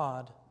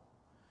God,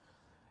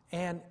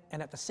 and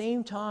at the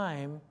same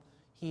time,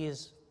 he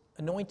is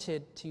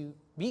anointed to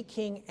be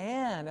king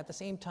and at the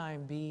same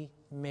time be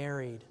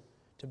married,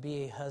 to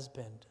be a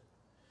husband.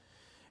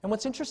 And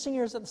what's interesting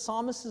here is that the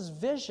psalmist's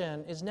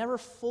vision is never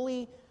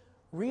fully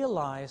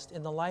realized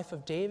in the life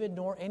of David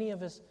nor any of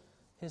his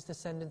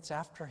descendants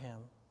after him.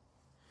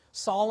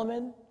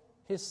 Solomon,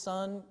 his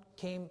son,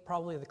 came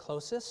probably the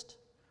closest.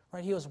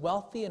 Right? He was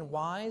wealthy and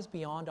wise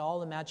beyond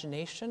all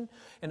imagination,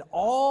 and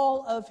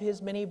all of his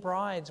many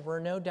brides were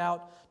no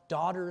doubt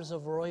daughters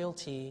of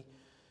royalty.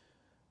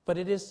 But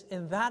it is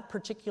in that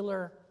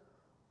particular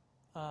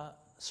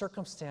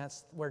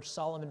circumstance where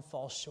Solomon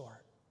falls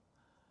short.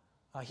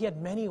 He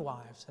had many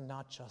wives and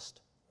not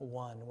just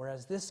one,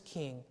 whereas this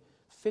king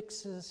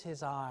fixes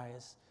his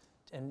eyes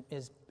and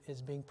is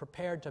being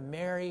prepared to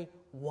marry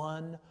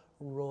one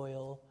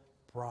royal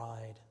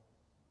bride.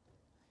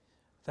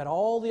 That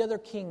all the other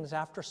kings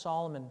after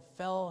Solomon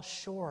fell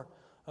short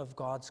of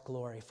God's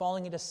glory,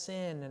 falling into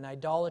sin and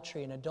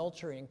idolatry and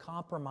adultery and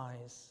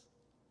compromise.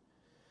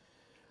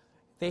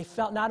 They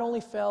not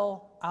only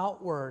fell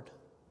outward,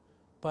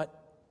 but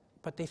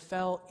they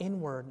fell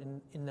inward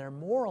in their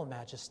moral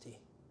majesty.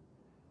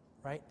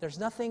 Right? There's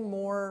nothing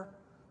more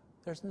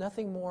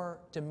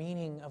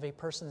demeaning of a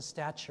person's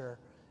stature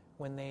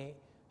when they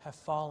have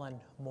fallen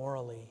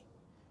morally.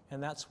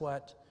 And that's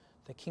what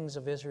the kings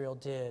of Israel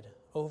did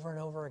over and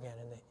over again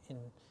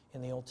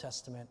in the Old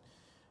Testament.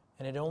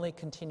 And it only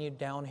continued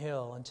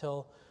downhill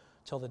until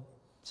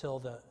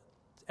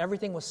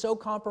everything was so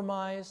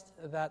compromised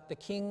that the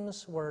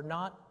kings were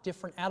not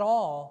different at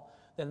all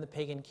than the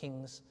pagan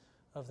kings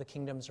of the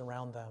kingdoms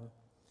around them.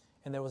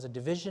 And there was a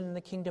division in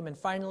the kingdom, and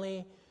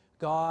finally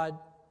God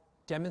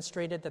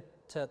demonstrated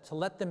that to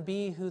let them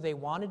be who they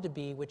wanted to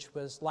be, which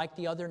was like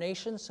the other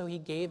nations, so he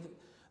gave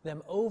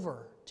them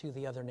over to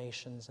the other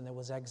nations, and there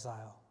was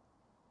exile.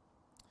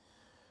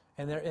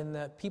 And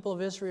the people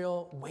of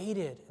Israel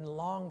waited and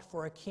longed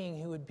for a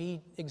king who would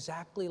be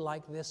exactly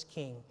like this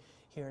king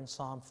here in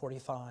Psalm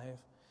 45.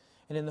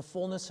 And in the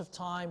fullness of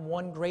time,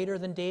 one greater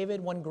than David,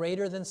 one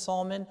greater than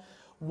Solomon,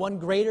 one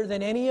greater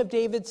than any of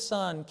David's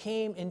sons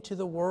came into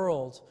the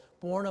world,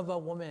 born of a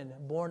woman,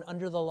 born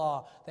under the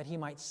law, that he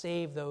might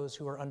save those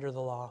who are under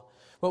the law.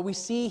 What we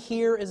see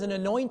here is an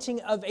anointing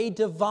of a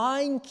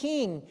divine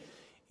king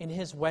in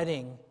his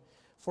wedding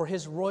for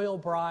his royal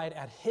bride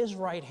at his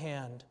right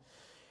hand.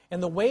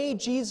 And the way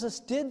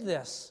Jesus did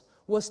this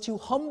was to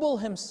humble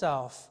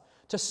himself,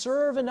 to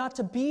serve and not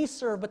to be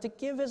served, but to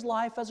give his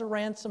life as a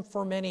ransom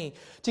for many,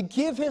 to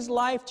give his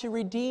life to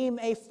redeem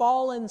a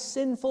fallen,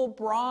 sinful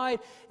bride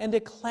and to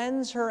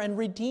cleanse her and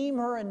redeem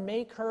her and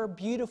make her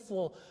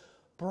beautiful,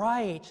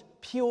 bright,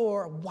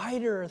 pure,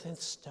 whiter than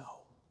snow.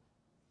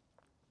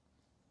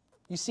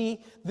 You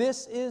see,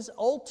 this is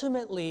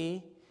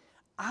ultimately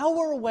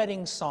our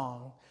wedding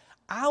song,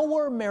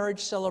 our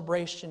marriage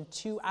celebration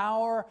to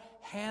our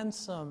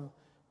handsome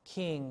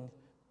King,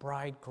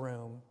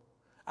 bridegroom.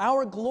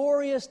 Our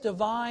glorious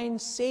divine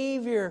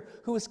Savior,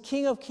 who is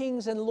King of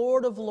kings and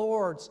Lord of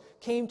lords,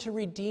 came to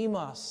redeem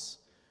us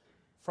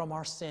from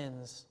our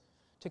sins,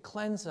 to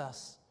cleanse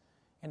us,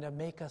 and to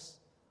make us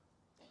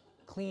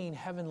clean,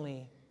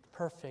 heavenly,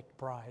 perfect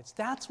brides.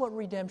 That's what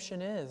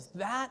redemption is.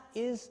 That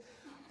is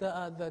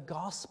the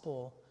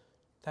gospel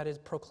that is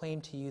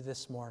proclaimed to you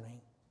this morning.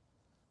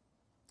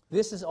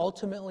 This is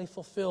ultimately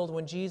fulfilled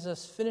when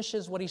Jesus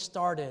finishes what he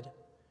started,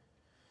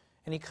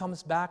 and he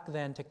comes back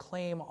then to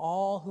claim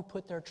all who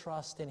put their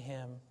trust in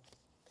him.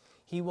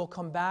 He will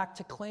come back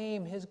to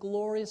claim his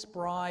glorious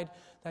bride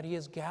that he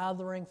is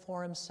gathering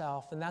for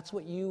himself, and that's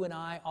what you and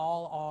I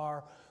all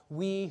are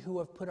We who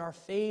have put our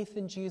faith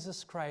in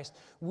Jesus Christ,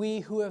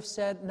 we who have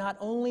said, not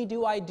only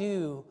do I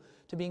do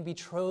to being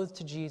betrothed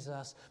to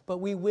Jesus, but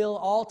we will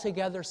all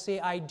together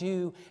say, I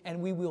do,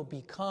 and we will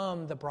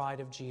become the bride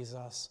of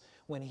Jesus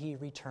when he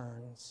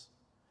returns.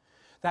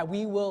 That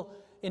we will,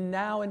 in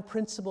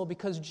principle,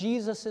 because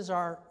Jesus is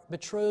our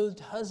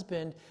betrothed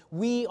husband,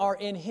 we are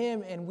in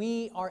him, and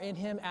we are in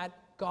him at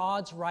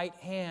God's right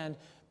hand,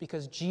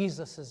 because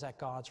Jesus is at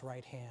God's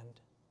right hand.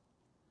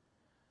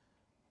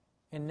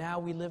 And now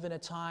we live in a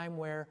time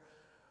where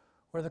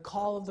the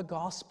call of the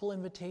gospel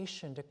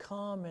invitation to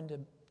come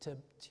and to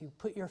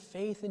put your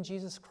faith in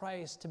Jesus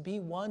Christ, to be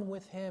one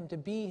with him, to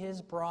be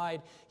his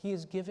bride, he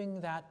is giving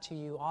that to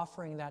you,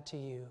 offering that to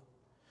you.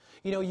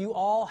 You know, you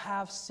all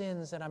have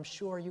sins that I'm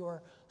sure you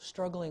are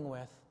struggling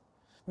with.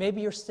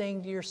 Maybe you're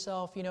saying to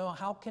yourself, you know,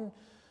 how can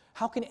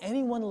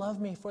anyone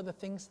love me for the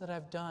things that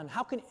I've done?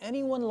 How can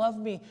anyone love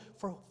me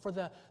for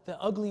the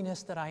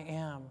ugliness that I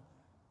am?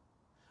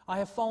 I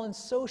have fallen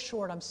so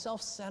short. I'm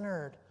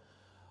self-centered.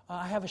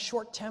 I have a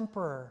short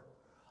temper.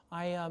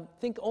 I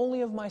think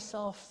only of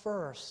myself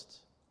first.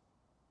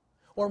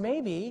 Or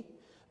maybe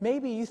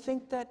you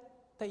think that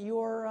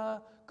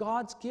you're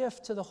God's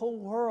gift to the whole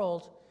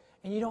world,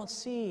 and you don't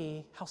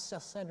see how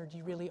self-centered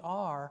you really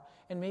are.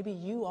 And maybe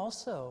you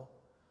also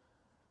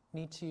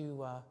need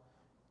to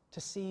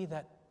see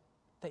that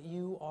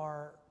you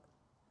are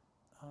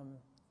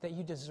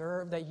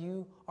that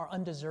you are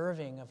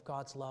undeserving of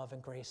God's love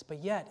and grace.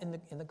 But yet,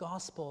 in the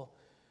gospel,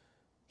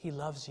 he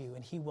loves you,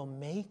 and he will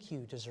make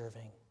you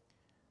deserving.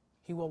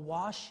 He will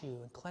wash you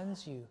and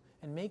cleanse you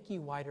and make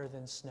you whiter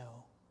than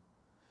snow.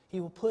 He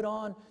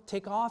will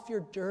take off your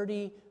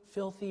dirty,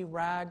 filthy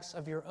rags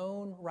of your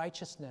own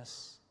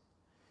righteousness,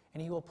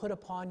 and he will put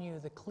upon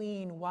you the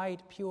clean,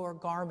 white, pure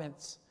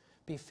garments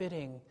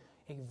befitting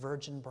a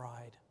virgin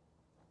bride.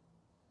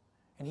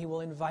 And he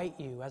will invite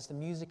you as the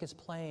music is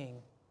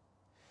playing,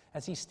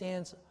 as he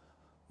stands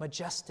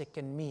majestic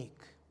and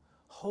meek,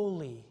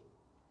 holy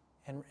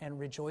and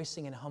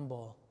rejoicing and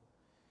humble,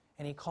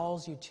 and he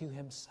calls you to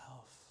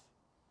himself.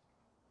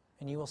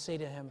 And you will say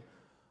to him,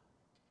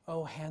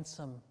 "Oh,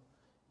 handsome,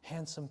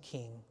 handsome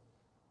King,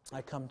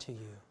 I come to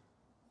you."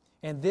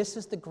 And this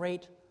is the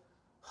great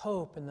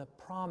hope and the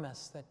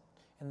promise that,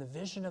 and the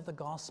vision of the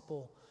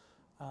gospel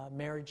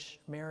marriage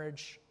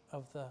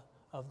of the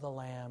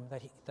Lamb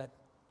that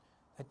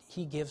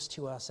he gives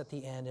to us at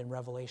the end in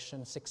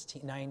Revelation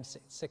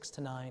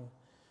 6:9.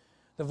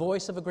 The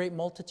voice of a great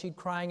multitude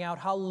crying out,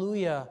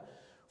 "Hallelujah!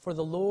 For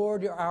the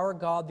Lord our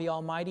God, the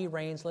Almighty,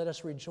 reigns. Let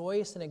us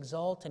rejoice and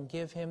exult and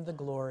give him the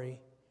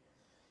glory.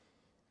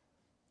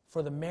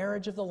 For the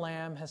marriage of the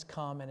Lamb has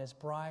come, and his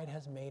bride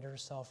has made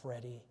herself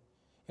ready.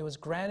 It was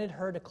granted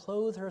her to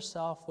clothe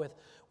herself with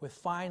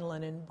fine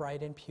linen,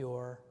 bright and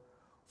pure.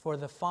 For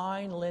the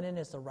fine linen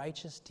is the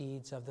righteous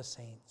deeds of the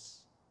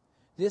saints."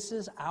 This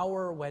is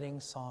our wedding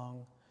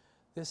song.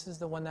 This is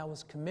the one that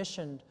was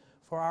commissioned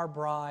for our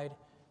bride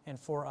and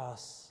for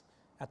us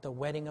at the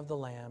wedding of the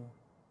Lamb.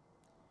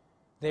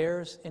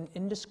 There's an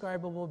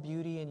indescribable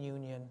beauty in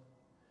union,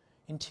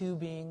 in two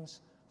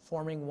beings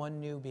forming one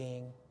new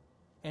being,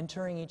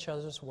 entering each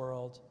other's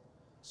world,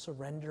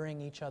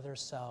 surrendering each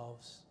other's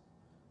selves.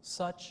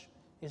 Such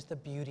is the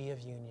beauty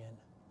of union.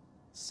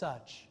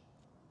 Such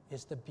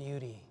is the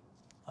beauty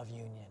of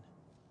union.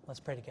 Let's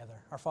pray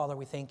together. Our Father,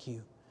 we thank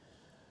you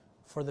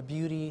for the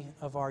beauty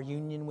of our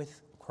union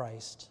with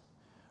Christ,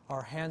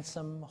 our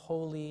handsome,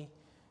 holy,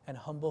 and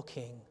humble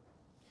King,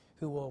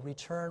 who will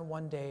return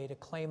one day to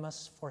claim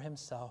us for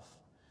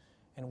himself,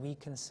 and we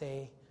can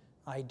say,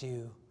 "I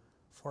do,"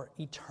 for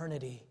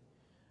eternity,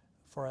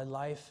 for a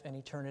life and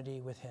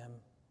eternity with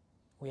him.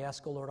 We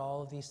ask, O Lord,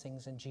 all of these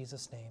things in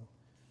Jesus' name.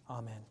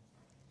 Amen.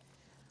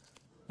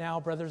 Now,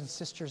 brothers and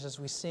sisters, as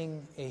we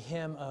sing a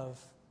hymn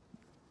of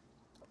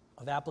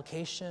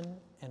application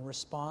and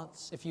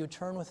response, if you would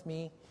turn with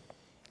me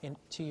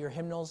to your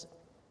hymnals,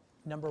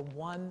 number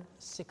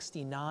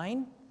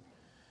 169.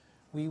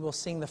 We will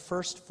sing the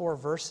first 4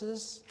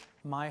 verses,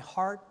 "My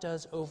Heart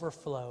Does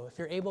Overflow." If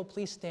you're able,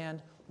 please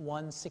stand.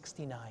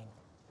 169.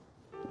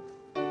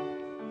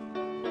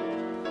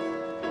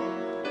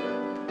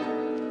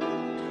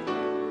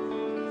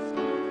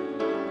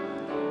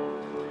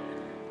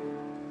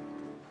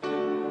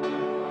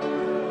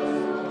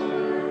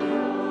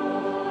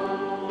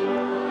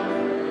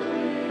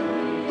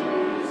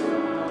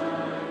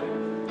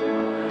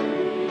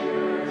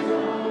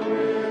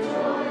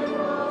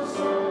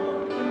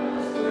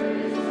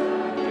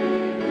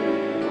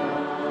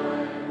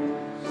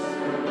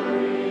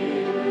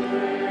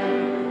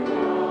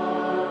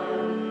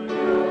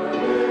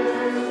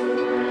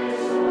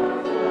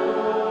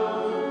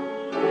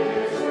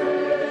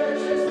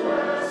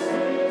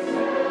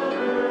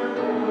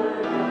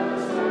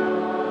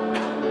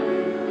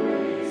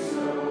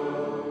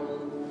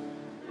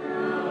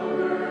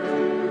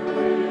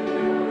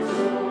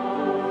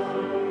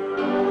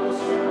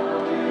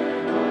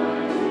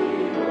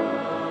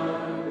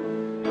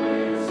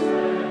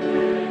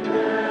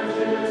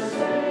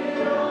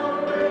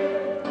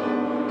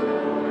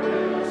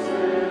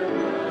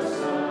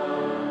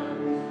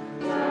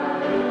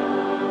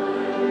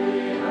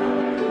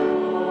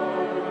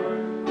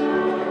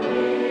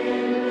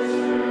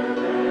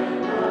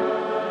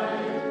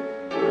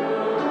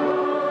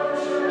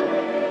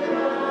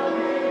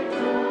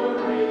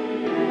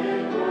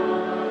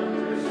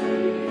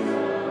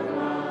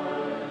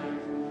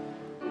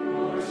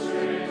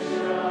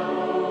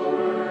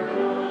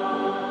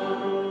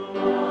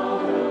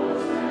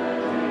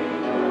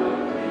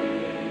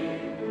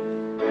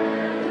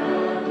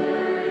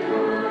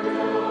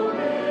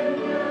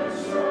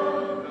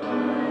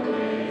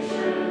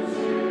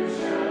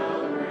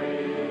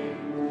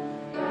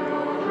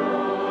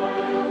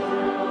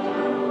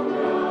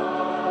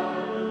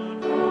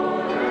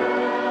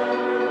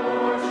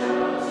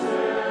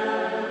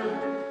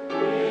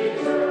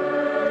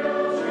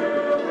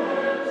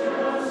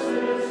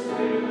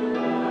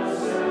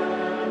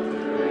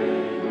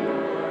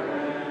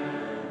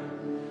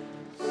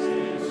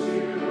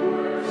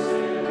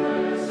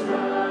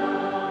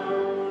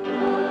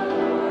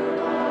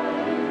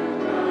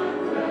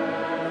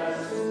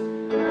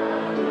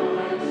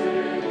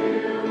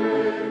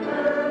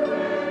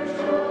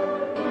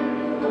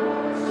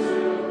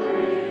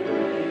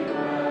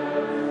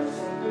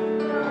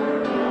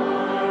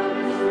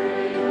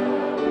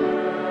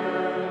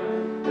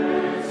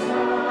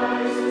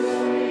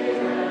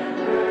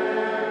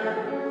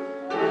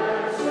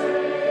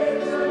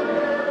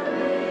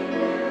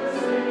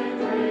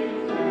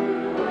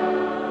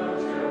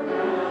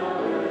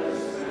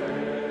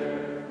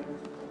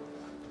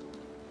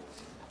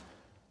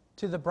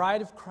 To the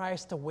bride of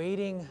Christ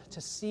awaiting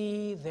to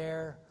see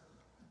their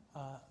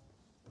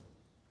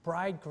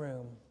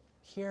bridegroom,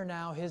 hear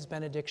now his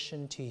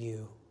benediction to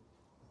you.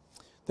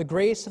 The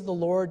grace of the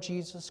Lord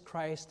Jesus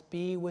Christ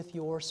be with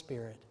your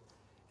spirit.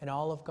 And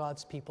all of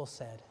God's people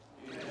said,